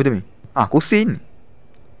බෑ. කොහෙද මේ? කුස්සියේ ඉන්නේ.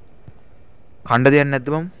 කණ්ඩ දෙයක් නැද්ද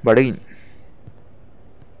මම? බඩගිනි.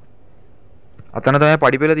 අතන තමයි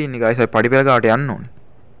පඩිපෙළ තියෙන්නේ ගයිස්. අපි පඩිපෙළ ගාවට යන්න ඕනේ.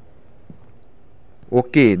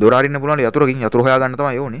 ඕකේ දොර අරින්න පුළුවන් යතුරකින්. යතුර හොයා ගන්න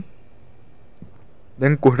තමයි ඕනේ.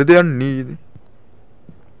 දැන් කොහෙද යන්නේ?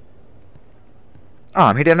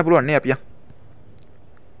 මෙහෙට යන්න පුළුවන් නේ අපි.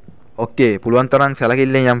 ඕකේ පුළුවන් තරම්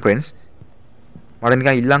සැලකිල්ලෙන් යම් ෆ්‍රෙන්ඩ්ස්. මට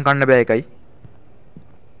නිකන් ඉල්ලන් කන්න බෑ එකයි.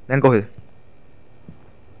 දැන් කොහෙද?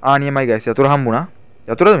 නියමයි ගයිස් යතුර හම්බුණා.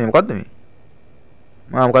 යතුරද මේ මොකද්ද මේ?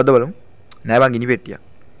 මොකද්ද බලමු. නෑ බං ගිනි පෙට්ටියක්.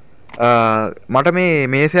 මට මේ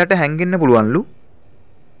මේසයට හැංගෙන්න පුළුවන්ලු.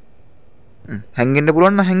 හැංගෙන්න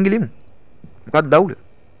පුළුවන් නම් හැංගිලිමු. මොකක්ද දවුල?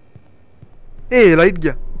 ලයිට්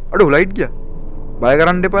ගියා. අඩෝ ලයිට් ගියා. බය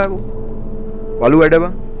කරන්න එපා යකෝ. බලු වැඩ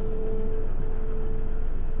බං.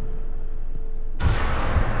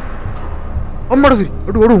 අම්මට සිරි.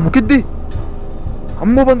 අඩෝ මොකෙද්ද?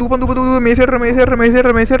 අම්මෝ බං දූපන්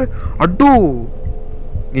මේසෙර. අඩෝ.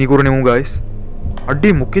 ගිනි කුරනේ මු ගයිස්.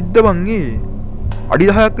 අඩේ මොකෙද්ද බං ඒ? අඩි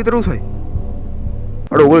 10ක් විතර උසයි.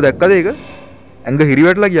 අඩෝ ඔයගොල්ලෝ දැක්කද ඒක? ඇඟ හිරි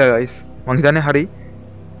වැටලා ගියා ගයිස්. මං හිතන්නේ හරි.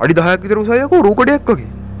 අඩි 10ක් විතර උසයි යකෝ රූකඩයක් වගේ.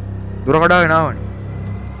 දොර කඩාගෙන ආවනේ.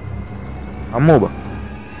 අම්මෝ බං.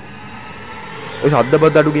 ඔය සද්ද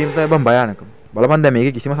බද්ද අඩු ගේම් තමයි බං භයානකම. බලපන් දැන්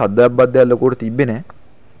මේකේ කිසිම සද්දයක් බද්දයක් ලොකුවට තිබ්බේ නැහැ.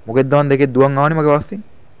 මොකෙද්ද මන් දෙකේ දුවන් ආවනේ මගේ පස්සෙන්.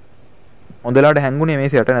 හොඳ වෙලාවට හැංගුනේ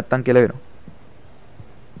මේසේ යට නැත්තම් කියලා වෙනවා.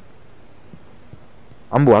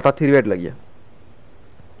 අම්බෝ අතත් හිරි වැටලා ගියා.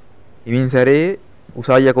 ඉමින් සැරේ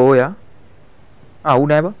උසාවිය කෝයා. ඌ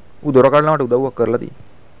නෑ බං. ඌ දොර කඩනවට උදව්වක් කරලා තියෙනවා.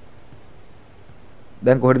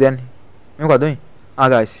 දැන් කොහෙද යන්නේ? මේ මොකද මේ?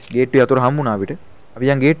 guys ගේට්ටුව යතුරු හම්බුණා අපිට.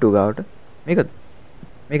 අපි යන් ගේට්ටුව ගාවට. මේකද?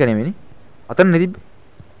 මේක නෙමෙයිනේ. අතන නෙදිබ්බ.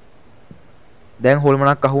 දැන්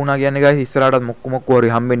හොල්මනක් අහු වුණා කියන්නේ guys ඉස්සරහටත් මොක්ක හරි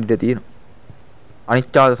හම්බෙන්න ඉඩ තියෙනවා.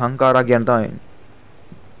 අනිච්චාද සංඛාරා කියන තමයි එන්නේ.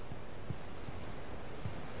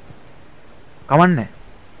 කමන්නේ.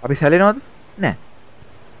 අපි සැලෙනවද? නෑ.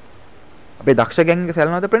 අපේ දක්ෂ ගෑන් එක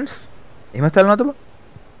සැලෙනවද friends? එහෙම සැලෙනවද බං?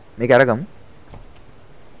 මේක අරගමු.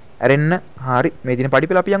 ඇරෙන්න හරි මේ දින පඩි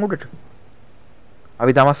පෙළ අපි යන් උඩට.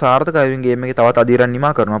 අපි තම සාර්ථකයි ගේම් එකේ තවත් අධීරන්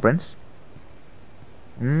නිමා කරනවා friends.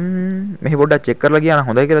 මෙහි පොඩ්ඩක් චෙක් කරලා ගියා නම්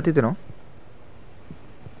හොඳයි කියලා හිතෙනවා.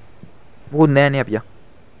 මොකුත් නෑනේ අපි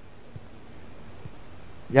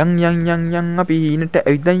යන් අපි හීනට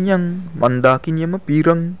ඇවිදන් යන් මන්දාකිනියම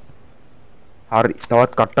පීරන්. හරි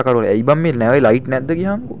තවත් කට්ට කරවල. ඇයි බම් මේ නැවේ ලයිට් නැද්ද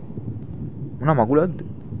ගියාම්කෝ. මොනවා මගුලක්ද?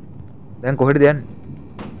 දැන් කොහෙටද යන්නේ?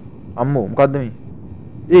 අම්මෝ මොකද්ද මේ?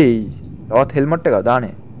 ඒයි තවත් හෙල්මට් එකක්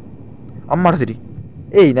දාන්නේ. අම්මාට සිටි.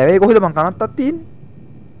 ඒයි නැවේ කොහෙද මං කනත්තක් තියෙන්නේ?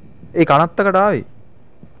 ඒ කනත්තකට ආවේ.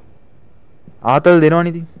 ආතල්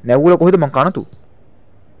දෙනවනේ ඉතින්. නැවුල කොහෙද මං කනතු?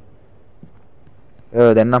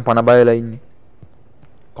 දැන් නම් පණ බයලා ඉන්නේ.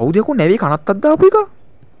 කවුද යකෝ නැවේ කනත්තක් දාපු එක?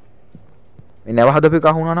 මේ නැව හදපු එක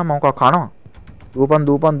අහුණා නම් මම මොකක් කනවා.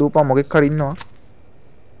 දූපන් මොකෙක් හරි ඉන්නවා.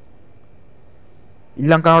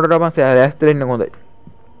 ඊළඟ කනවට අපන් ලෑස්තිලා ඉන්න හොඳයි.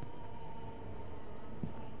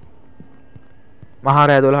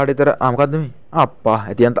 මහාරය 12ට විතර මොකද්ද මේ? අප්පා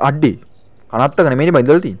ඇතියන්ත අඩේ. කනත්තක නෙමෙයිනේ බං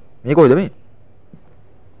ඉඳලා තියෙන්නේ. මේ කොහෙද මේ?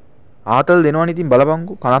 ආතල් දෙනවනේ ඉතින්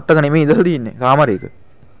බලපංකෝ. කනත්තක නෙමෙයි ඉඳලා තියෙන්නේ කාමරයක.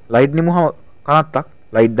 ලයිට් නිමුහම කනත්තක්.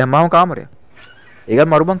 ලයිට් දැම්මාම කාමරයක්. ඒකත්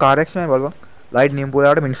මරුබන් කාර්යක්ෂමයි බලපන්. ලයිට් නියම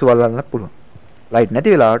පුරාවට මිනිස්සු වල්ලන්නත් පුළුවන්. ලයිට් නැති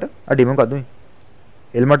වෙලාවට අඩේ මොකද්ද මේ?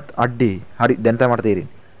 හෙල්මට් අඩේ. හරි දැන් තමයි මට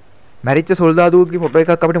තේරෙන්නේ. මැරිච්ච සොල්දාදුවගේ ෆොටෝ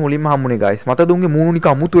එකක් අපිට මුලින්ම හම්බුනේ guys. මට දුන්ගේ මූණු නික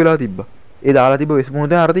අමුතු වෙලා තිබ්බා. ඒ දාලා තිබ්බ වෙස් මූණු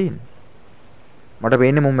දැන් අර තියෙන්නේ. මට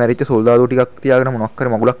පේන්නේ මුන් මැරිච්ච සොල්දාදුව ටිකක් තියාගෙන මොනවක්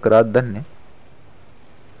කරේ මගුලක් කරාද දන්නේ.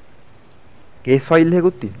 කේස් ෆයිල්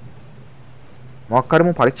එකකුත් තියෙනවා. මොකක් කරේ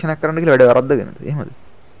මම පරීක්ෂණයක් කරන්න කියලා වැඩ කරද්දගෙනද? එහෙමද?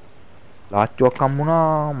 ලාච්චුවක්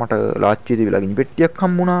හම්බුණා. මට ලාච්චුවේ තිබිලා ගිනි පෙට්ටියක්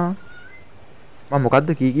හම්බුණා. මම මොකද්ද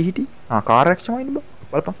කී හිටි? කාර්යක්ෂමයිනේ බං.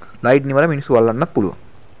 බලපන්. ලයිට් නිවල මිනිස්සු වල්ලන්නත් පුළුවන්.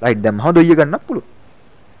 ලයිට් දැම්මම දොයිය ගන්නත් පුළුවන්.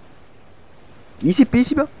 ඊසි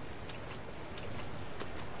පීසි බං.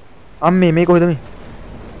 අම්මේ මේ කොහෙද මේ?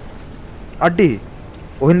 අඩේ.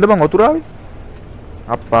 කොහෙන්ද බං වතුරාවේ?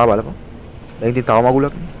 අප්පා බලපන්. දැන් ඉතින් තව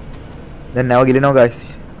මගුලක් නේ. දැන් නැව ගිලිනවා guys.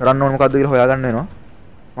 කරන්න ඕන මොකද්ද කියලා හොයාගන්න වෙනවා.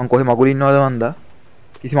 මං කොහේ මගුල ඉන්නවද මන්දා?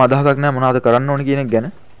 කිසිම අදහසක් නැහැ මොනවද කරන්න ඕන කියන එක ගැන.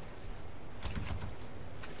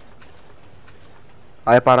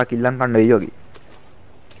 ආය පාරක් ඉල්ලන් කන්න වෙයි වගේ.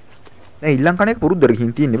 දැන් ඉල්ලන් කන එක පුරුද්දට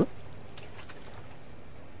ගිහින් තියෙන්නේ බං.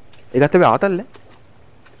 ඒකත් අපි ආතල්ල.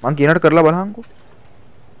 මං කියනකට කරලා බලහන්කෝ.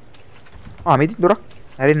 මේක දොරක්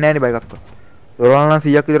ඇරෙන්නේ නැහැ නේ බයි එකක්වත්. දොරවල් නම්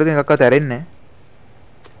 100ක් විතර තියෙන එකක්වත් ඇරෙන්නේ නැහැ.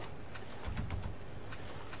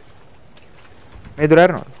 මේ දොර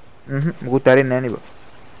ඇරෙනවද? මොකුත් ඇරෙන්නේ නැහැ නේ බං.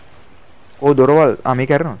 කොහො දොරවල්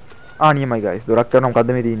මේක ඇරෙනවද? නියමයි guys. දොරක් කරනවා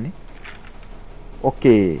මොකද්ද මේ තියෙන්නේ?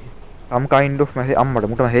 ඕකේ. some kind of message අම්මට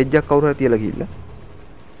මුට මැසේජ් එකක් කවුරු හරි තියලා ගිහිල්ලා.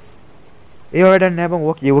 ඒව වැඩක් නැහැ බං.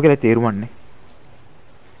 ඕක කියව කියලා තේරුම් නැහැ.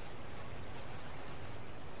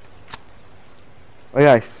 ඔය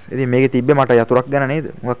guys ඉතින් මේකේ තිබ්බේ මට යතුරක් ගැන නේද?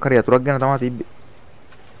 මොකක් හරි යතුරක් ගැන තමයි තිබ්බේ.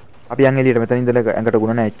 අපි යන් එළියට මෙතන ඉඳලා ඇඟට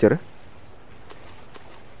ගුණ නැහැ එච්චර.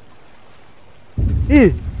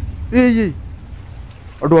 ඒ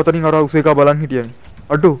අඩෝ අතනින් අර උස එක බලන් හිටියනේ.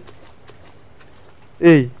 අඩෝ.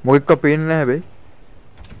 ඒයි මොකෙක්ක පේන්නේ නැහැ හැබැයි.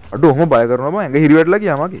 අඩෝ ඔහොම බය කරනවා බං. ඇඟ හිරි වැටලා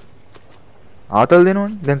ගියා මගේ. ආතල්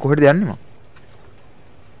දෙනවනේ. දැන් කොහෙටද යන්නේ මං?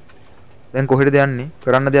 දැන් කොහෙටද යන්නේ?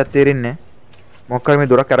 කරන්න දෙයක් තේරෙන්නේ නැහැ. මොකක් හරි මේ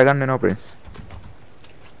දොරක් අරගන්න වෙනවා friends.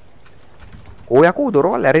 ඔයකෝ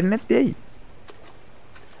දොරවල් ඇරෙන්නේ නැත්තේ ඇයි?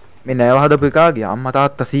 මේ නෑව හදපු එකාගේ අම්මා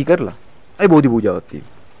තාත්තා සී කරලා. අයි බෝධි පූජාවක්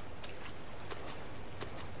තියෙන්නේ.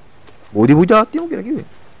 බෝධි පූජාවක් තියමු කියලා කිව්වේ.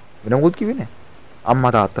 වෙන මොකුත් කිව්වේ නෑ.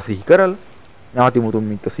 අම්මා තාත්තා සී කරලා, ඥාති මුතුන්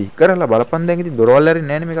මිත්ත සී කරලා බලපන් දැන් ඉතින් දොරවල්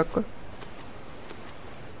ඇරෙන්නේ නෑනේ මේකක්වත්.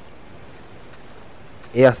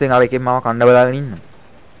 ඒ අස්සෙන් අර එකෙන් මාව කණ්ඩ බලාගෙන ඉන්නවා.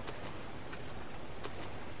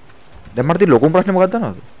 දැන් මට තියෙන ලොකුම ප්‍රශ්නේ මොකක්ද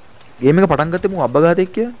දන්නවද? ගේම් එක පටන් ගත්තේ මම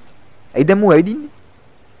අබ්බගාතෙක් කියලා. ඇයි දැන් මූ ඇවිදින්නේ?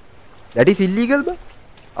 that is illegal බං.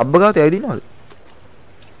 අබ්බගාතේ ඇවිදිනවද?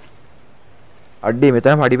 අඩේ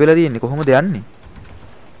මෙතන පඩි වෙලා තියෙන්නේ කොහොමද යන්නේ?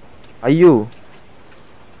 අයියෝ.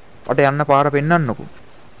 මට යන්න පාර පෙන්නන්නකෝ.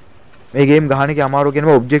 මේ ගේම් ගහන එකේ අමාරු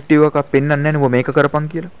කියනවා ඔබ්ජෙක්ටිව් එකක් පෙන්නන්නේ නැහැ නේ මේක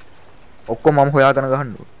කරපන් කියලා. ඔක්කොම මම හොයාගෙන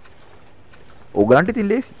ගහන්න ඕන. ඕගලන්ට ඉතින්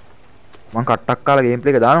ලේසි. මං කට්ටක් කාලා ගේම්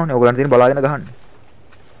ප්ලේ එක දානවනේ. ඕගලන්ට තියෙන බලාගෙන ගහන්න.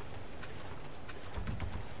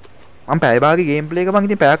 මම පැය භාගේ ගේම් ප්ලේ එක මං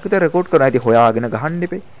ඉතින් පැයක් විතර රෙකෝඩ් කරනවා. ඉතින් හොයාගෙන ගහන්න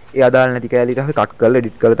එපේ. ඒ අදාළ නැති කෑලි ටික කට් කරලා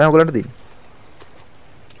එඩිට් කරලා තමයි ඔයගලන්ට දෙන්නේ.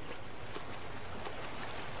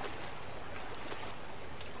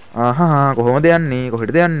 ආහා කොහොමද යන්නේ?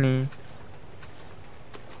 කොහෙටද යන්නේ?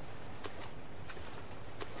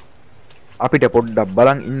 අපිට පොඩ්ඩක්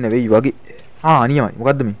බලන් ඉන්න වෙයි වගේ. නියමයි.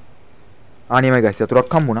 මොකද්ද මේ? නියමයි guys.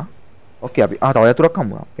 යතුරක් හම්බුණා. ඕකේ අපි තව යතුරක්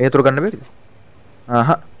හම්බුණා. ඒ යතුර ගන්න බැරිද?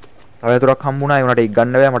 තව යතුරක් හම්බුණා. ඒ උනට ඒක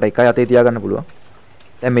ගන්න බෑ. මට එකයි අතේ තියා ගන්න පුළුවන්.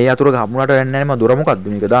 දැන් මේ යතුර හම්බුණාට වෙන්නේ නැහැ. මම දොර මොකද්ද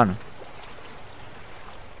මේක දාන්න?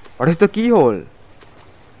 What is the keyhole?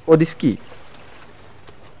 Oh, this key.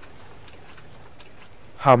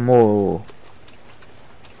 Hammo.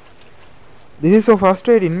 This is so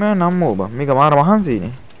frustrating man. Hammo බං. මේක මාර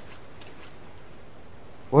මහන්සියිනේ.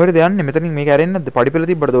 කොහෙද යන්නේ? මෙතනින් මේක ඇරෙන්නේ නැද්ද? පඩිපෙළ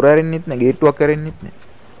තිබ්බට දොර ඇරෙන්නෙත් නැහැ. ගේට්ටුවක් ඇරෙන්නෙත් නැහැ.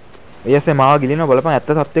 එයසේ මාව ගිලිනවා බලපන්.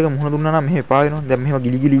 ඇත්ත සත්‍යක මුහුණ දුන්නා නම් මෙහෙ එපා වෙනවා. දැන් මෙහෙම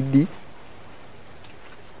ගිලි ගිලි ඉද්දි.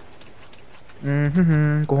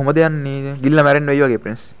 කොහොමද යන්නේ? ගිල්ලා මැරෙන්න වෙයි වගේ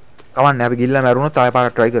ප්‍රින්ස්. කවන්නේ අපි ගිල්ලා මැරුණොත් ආයෙ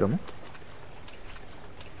පාරක් try කරමු.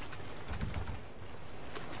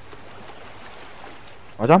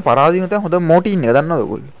 මචං පරාදීන තේ හොඳ මෝටින් එක දන්නවද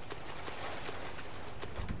ඔයගොල්ලෝ?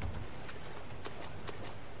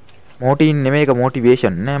 මෝටින් නෙමෙයි ඒක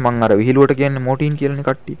මොටිවේෂන් නෑ මං අර විහිළුවට කියන්නේ මෝටින් කියලානේ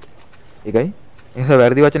කට්ටිය. ඒකයි. ඒක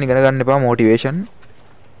වැරදි වචන ඉගෙන ගන්න එපා මොටිවේෂන්.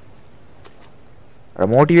 අර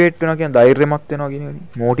මොටිවේට් වෙනවා කියන්නේ ධෛර්යමත් වෙනවා කියන එකනේ.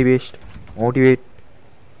 මොටිවේට්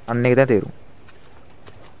අන්න ඒක දැන් තේරුම්.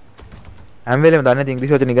 හැම වෙලේම දන්නේ නැති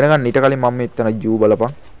ඉංග්‍රීසි වචන ඉගෙන ගන්න ඊට කලින් මම මෙතන ජූ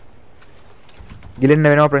බලපන්. ගිලෙන්න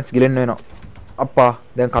වෙනවා ප්‍රින්ස් ගිලෙන්න වෙනවා. අප්පා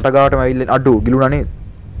දැන් කට ගාවටම ඇවිල්ලා අඩු ගිලුණා නේද?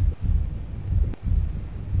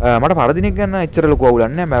 මට පරදිනෙක් ගන්න එච්චර ලොකු අවුලක්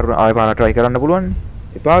නැහැ. මම ආයෙ පාරක් try කරන්න පුළුවන්.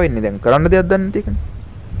 එපා වෙන්නේ දැන් කරන්න දෙයක් දන්නේ නැති එකනේ.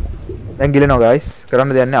 දැන් ගිලෙනවා guys. කරන්න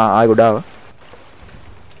දෙයක් නැහැ ආයෙ ගොඩාව.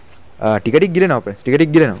 ටික ටික ගිලෙනවා ප්‍රින්ස්. ටික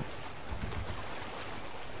ටික ගිලෙනවා.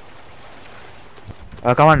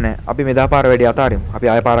 කවන්නේ. අපි මෙදා පාර වැඩි අතාරිමු. අපි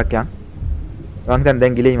ආයෙ පාරක් යන්. මං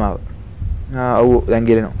දැන් ගිලෙයි මාව. ඔව් දැන්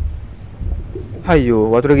ගිලෙනවා. අයියෝ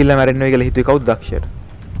වතුර ගිල්ල මැරෙන්න වෙයි කියලා හිතුවේ කවුද දක්ෂයට?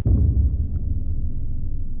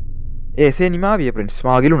 එසේ නිමාවිය ප්‍රින්ස්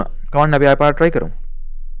මාව ගිලුණා. කවන්න අපි ආයෙ පාර try කරමු.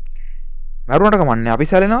 මැරුණට කමන්නේ අපි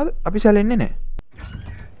සැලෙනවද? අපි සැලෙන්නේ නැහැ.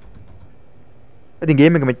 ඉතින්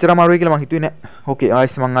ගේම් එක මෙච්චර අමාරුයි කියලා මං හිතුවේ නැහැ. ඕකේ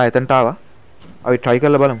ආයෙත් මං ආයෙ එතනට ආවා. අපි try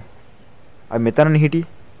කරලා බලමු. අපි මෙතනනේ හිටියේ.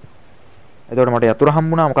 එතකොට මට යතුරු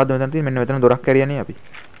හම්බුණා. මොකද්ද මෙතන තියෙන්නේ? මෙන්න මෙතන දොරක් කැරියනේ අපි.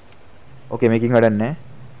 ඕකේ මේකින් වැඩක් නැහැ.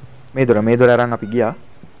 මේ දොර අරන් අපි ගියා.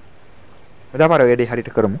 මෙදා පාර වැඩේ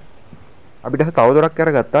හරියට කරමු. අපිට තව දොරක්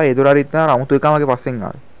අරගත්තා. ඒ දොර හරියට නා අමුතු එකම වගේ පස්සෙන්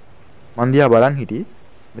ආවේ. මන් දිහා බලන් හිටියේ.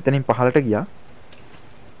 මෙතනින් පහළට ගියා.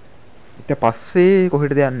 ඊට පස්සේ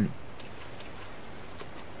කොහෙටද යන්නේ?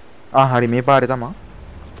 හරි මේ පාරේ තමයි.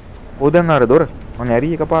 ඕදන් අර දොර. මං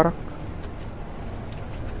ඇරි එකපාරක්.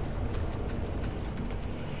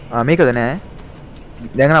 මේකද නෑ.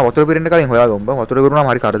 දැන් නා වතුර පිරෙන්න කලින් හොයාගමු බං. වතුර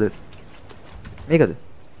පිරුණාම හරි කරදර. මේකද?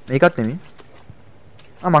 මේකත් නෙමෙයි.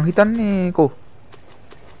 මං හිතන්නේ කෝ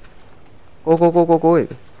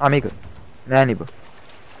ඒක. මේක. නෑ නිබ.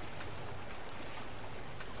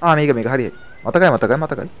 මේක හරියි.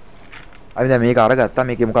 මතකයි. අපි දැන් මේක අරගත්තා.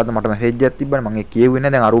 මේකේ මොකද්ද මට මැසේජ් එකක් තිබ්බනේ. මං ඒක කියෙව්වේ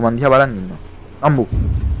නැහැ. දැන් අරු මන් දිහා බලන් ඉන්නවා. අම්බු.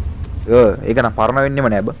 ඒක නම් පරණ වෙන්නෙම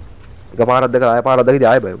නෑ බ. එකපාරක් දැකලා ආයෙ පාරක්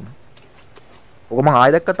දැකලා ආයෙ බය වුණා. ඔක මං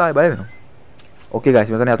ආයෙ දැක්කත් ආයෙ බය වෙනවා. ඕකේ ගයිස්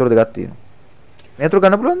මෙතන යතුරු දෙකක් තියෙනවා. මේ යතුරු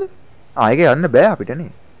ගන්න පුළුවන්ද? ඒක යන්න බෑ අපිට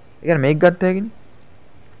නේ. ඒ කියන්නේ මේක ගත්ත හැකිනේ.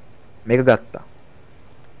 මේක ගත්තා.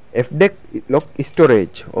 F-deck lock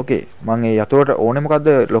storage. ඕකේ. මම ඒ යතුරට ඕනේ මොකද්ද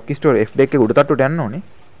lock storage F-deck එක උඩ තට්ටුවට යන්න ඕනේ.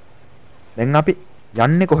 දැන් අපි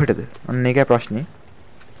යන්නේ කොහෙටද? අන්න ඒකයි ප්‍රශ්නේ.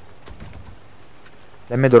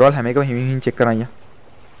 දැන් මේ දොරවල් හැම එකම හිමින් චෙක් කරන් අයියා.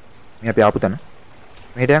 මේ අපි ආපු තැන.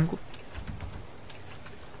 මෙහෙට යන්කෝ.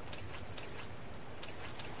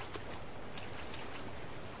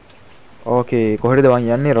 ඕකේ කොහෙටද වන්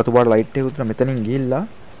යන්නේ? රතු පාට ලයිට් එක උතන මෙතනින් ගිහිල්ලා.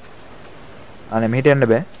 අනේ මෙහෙට යන්න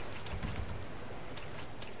බෑ.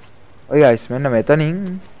 ඔය ගයිස් මෙන්න මෙතනින්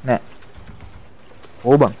නෑ.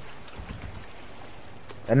 ඕබන්.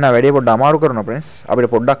 එන්න වැඩේ පොඩ්ඩක් අමාරු කරනවා ප්‍රෙන්ස්.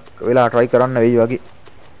 අපිට පොඩ්ඩක් වෙලා try කරන්න වෙයි වගේ.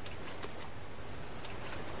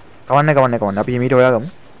 කවන්නේ. අපි මීට හොයාගමු.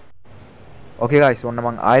 ඕකේ ගයිස් ඔන්න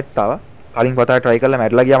මං ආයෙත් ආවා. කලින් පතා try කරලා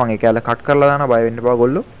මැරිලා ගියා. මං ඒක ඇල්ල කට් කරලා දානවා. බය වෙන්න එපා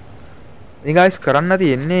ගොල්ලෝ. ඉතින් ගයිස් කරන්න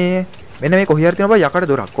තියෙන්නේ මෙන්න මේ කොහේ හරි තියෙනවා බා යකඩ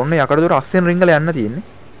දොරක්. ඔන්න යකඩ දොර අස්සෙන් රිංගලා යන්න තියෙන්නේ.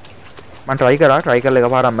 මං try කරලා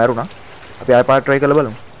එකපාරක් මැරුණා. අපි ආයෙ පාර try කරලා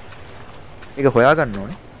බලමු. ඒක හොයාගන්න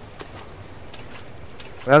ඕනේ.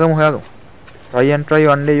 හොයාගමු. Try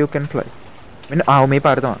one day you can fly. මෙන්න මේ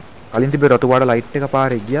පාරේ තමයි. කලින් තිබ්බ රතු පාට ලයිට් එක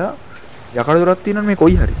පාරේ ගියා. යකඩ දොරක් තියෙනවනේ මේ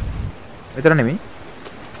කොයි හරි. මෙතන නෙමෙයි.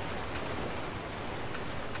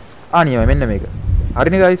 නියමයි මෙන්න මේක.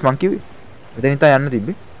 හරිනේ guys මං කිව්වේ. මෙතනින් තමයි යන්න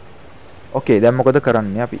තිබ්බේ. ඕකේ දැන් මොකද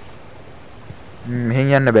කරන්නේ අපි? දැන් අපි යන්න ඕනේ. මෙන්න මේක. හරිනේ guys මං කිව්වේ. මෙතනින් තමයි යන්න තිබ්බේ. ඕකේ දැන් මොකද කරන්නේ අපි? දැන් අපි යන්න ඕනේ. මෙන්න මේක. හරිනේ guys මං කිව්වේ. මෙතනින් තමයි යන්න තිබ්බේ. ඕකේ දැන් මොකද කරන්නේ අපි? මෙහෙන්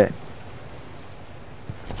යන්න බෑ.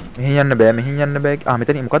 මෙහෙන් යන්න බෑ. මෙහෙන් යන්න බෑ.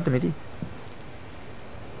 මෙතනින් මොකද්ද මෙතන?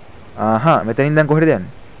 මෙතනින් දැන් කොහෙද යන්නේ?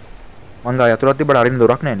 මං ගා යතුරක් තිබ්බට අරින්න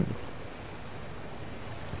දොරක් නැහැ නේද?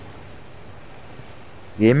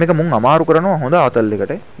 ගේම් එක මුන් අමාරු කරනවා හොඳ ආතල්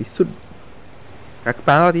එකට. ඉස්සු ට්‍රැක්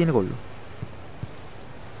පැනලා තියෙන කොල්ලෝ.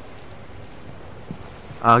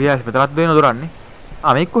 ගියාස් මෙතනත් දෙන දොරන්නේ.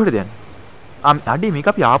 මේක කොහෙද යන්නේ? අඩි මේක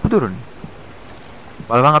අපි ආපු දොරනේ.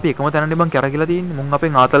 බලවන් අපි එකම තැනනේ බං කැරකිලා තියෙන්නේ. මුන්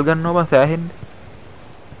අපෙන් ආතල් ගන්නවා බං සෑහෙන්න.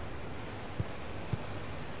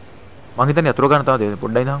 මං හිතන්නේ යතුරු ගන්න තමයි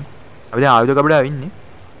පොඩ්ඩයි දාමු. අපි දැන් ආයුධ කබඩාව ඉන්නේ.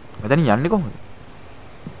 මෙතනින් යන්නේ කොහොමද?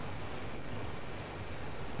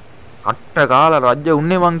 අට්ට කාලා රජ්‍ය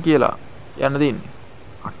උන්නේ මං කියලා යන්න දෙන්නේ.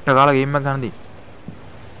 අට්ට කාලා ගේම් එකක් ගන්න දෙන්නේ.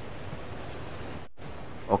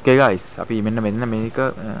 ඕකේ ගයිස් අපි මෙන්න මේක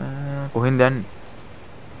කොහෙන්ද යන්නේ?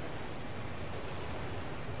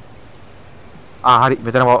 හරි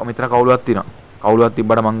මෙතන කවුලුවක් තියෙනවා. කවුලුවක්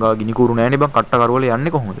තිබ්බට මං ගා ගිනි කූරු නෑනේ බං. කට්ට කරුවල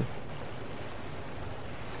යන්නේ කොහොමද?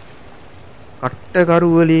 කට්ට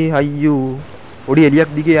කරුවලේ අයියෝ පොඩි එලියක්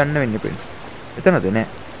දිගේ යන්න වෙන්නේ ප්‍රින්ස්. එතනද නෑ.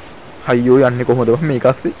 අයියෝ යන්නේ කොහොමද බං මේක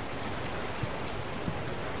ඇස්සේ?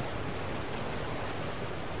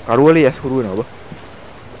 කරුවලේ ඇස් හුරු වෙනවා බං.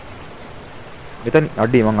 මෙතන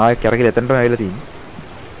අඩේ මං ආයෙ කැරකිලා එතනටම ඇවිල්ලා තියෙන්නේ.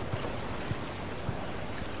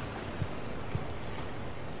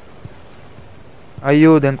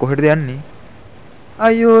 අයියෝ දැන් කොහෙටද යන්නේ?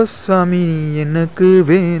 අයියෝ ස්වාමීනි එනක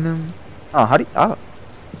වේනම්. හරි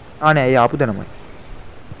නෑ ඒ ආපු දැනමයි.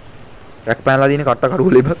 ට්‍රැක් පැනලා දින කට්ට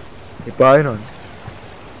කරුවලේ බත් එපා වෙනවනේ.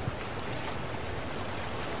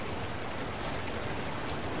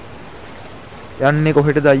 යන්නේ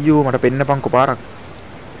කොහෙටද අයියෝ මට පෙන්නපන්කො පාරක්.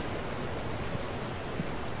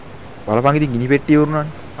 බලපන් ඉතින් ගිනි පෙට්ටිය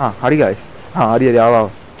වුණානේ. හරි ගයිස්. හරි ආවා.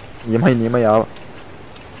 නියමයි ආවා.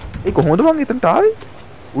 ඒ කොහොමද මං එතනට ආවේ?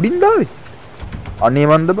 උඩින් දාවේ. අනේ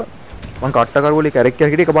මන්ද බං. මං කට්ට කරුවලේ කැරක්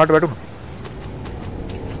කැරකිට එකපාරට වැටුණා.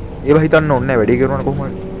 ඒව හිතන්න ඕනේ නැහැ වැඩේ කරනවා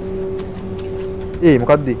කොහොමද?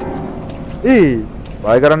 මොකද්ද?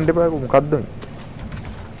 බය කරන්න එපා මොකද්ද මේ?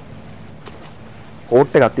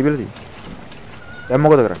 කෝට් එකක් තිබිලා තියෙන්නේ. දැන්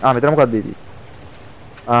මොකද කරන්නේ? මෙතන මොකද්ද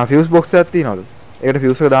තියෙන්නේ? ෆියුස් බොක්ස් එකක් තියෙනවලු. ඒකට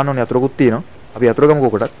ෆියුස් එක දාන්න ඕනේ යතුරුකුත් තියෙනවා. අපි යතුරු ගමු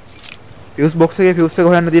කොකටත්. ෆියුස් බොක්ස් එකේ ෆියුස් එක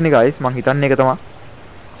හොයන්න තියෙන්නේ ගයිස්. මං හිතන්නේ ඒක තමයි.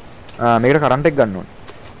 මේකට කරන්ට් එක ගන්න ඕනේ.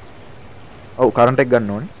 ඔව් කරන්ට් එක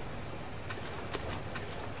ගන්න ඕනේ.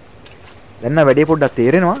 දැන් නම් වැඩේ පොඩ්ඩක්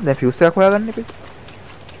තේරෙනවා. දැන් ෆියුස් එකක් හොයාගන්න එපේ.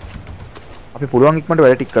 අපි පුළුවන් ඉක්මනට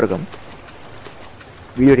වැඩ ටික කරගමු.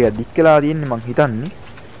 වීඩියෝ ටික දික් වෙලා තියෙන්නේ මං හිතන්නේ.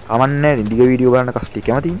 කමන්නේ නැහැ. දිග වීඩියෝ බලන්න කස්ටි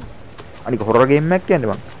කැමතියි. අනික හොරර් ගේම් එකක්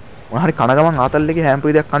කියන්නේ බං. මොන හරි කන ගමන් ආතල් එකේ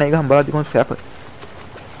හැම්ප්‍රි දෙයක් කන එක හම්බලාදී කොහොමද සැප.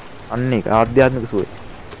 අන්න ඒක ආධ්‍යාත්මික සුවය.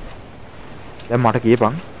 දැන් මට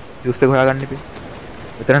කියපන් ෆියුස් එක හොයාගන්න එපේ.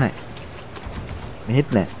 මෙතන නැහැ. මෙහෙත්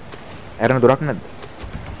නැහැ. ඇරෙන දොරක් නැද්ද?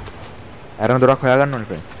 ඇරෙන දොරක් හොයාගන්න ඕනේ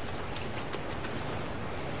ෆ්‍රෙන්ඩ්ස්.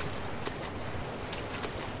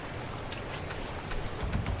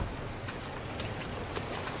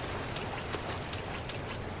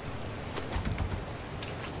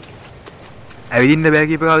 ඇවිදින්න බෑ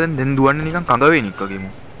කියපේක දැන් දුවන්නේ නිකන් කඟ වෙනික් වගේම.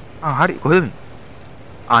 හරි කොහෙද මේ?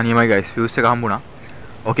 නියමයි ගයිස් ෆියුස් එක හම්බුණා.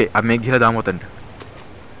 ඕකේ අපි මේක ගිහලා දාමු ඔතනට.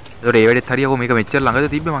 ඒතකොට ඒ වෙලෙත් හරියකෝ මේක මෙච්චර ළඟද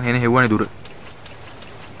තිබ්බේ මං එනේ හෙව්වනේ දුර.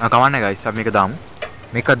 කමන්නේ ගයිස් අපි මේක දාමු.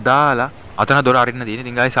 මේක දාලා අතන දොර අරින්න තියෙන.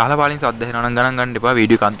 ඉතින් ගයිස් අහලා පාලින් සද්ද එනවා නම් ගණන් ගන්න එපා.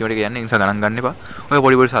 වීඩියෝ කන්තිමට කියන්නේ ඒ නිසා ගණන් ගන්න එපා. ඔය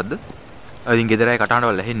පොඩි පොඩි සද්ද. ඉතින් ගෙදරයි කටහඬ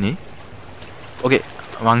වල ඇහෙන්නේ. ඕකේ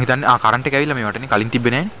මං හිතන්නේ කරන්ට් එක ඇවිල්ලා මේ වටනේ කලින්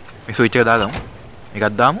තිබ්බේ නෑනේ. මේ ස්විච් එක දාගමු.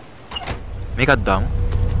 මේකත් දාමු. මේකත් දාමු.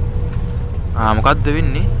 මොකද්ද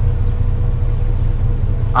වෙන්නේ?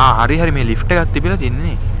 හරි මේ ලිෆ්ට් එකක් තිබිලා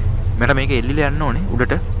තින්නේ. මට මේක එල්ලිලා යන්න ඕනේ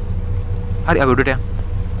උඩට. හරි අපි උඩට යමු.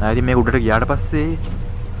 ඉතින් මේක උඩට ගියාට පස්සේ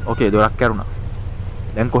ඕකේ දොරක් කැරුණා.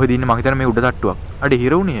 දැන් කොහෙද ඉන්නේ මං හිතන්නේ මේ උඩ තට්ටුවක්. අඩේ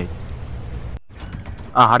හිර වුණේ ඇයි?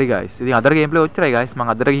 හරි ගයිස්. ඉතින් අදට ගේම් ප්ලේ ඔච්චරයි ගයිස්. මං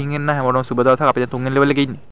අදට ගිහින් එන්න හැමෝටම සුබ දවසක්. අපි දැන් 3 වෙනි ලෙවල් එකේ ඉන්නේ.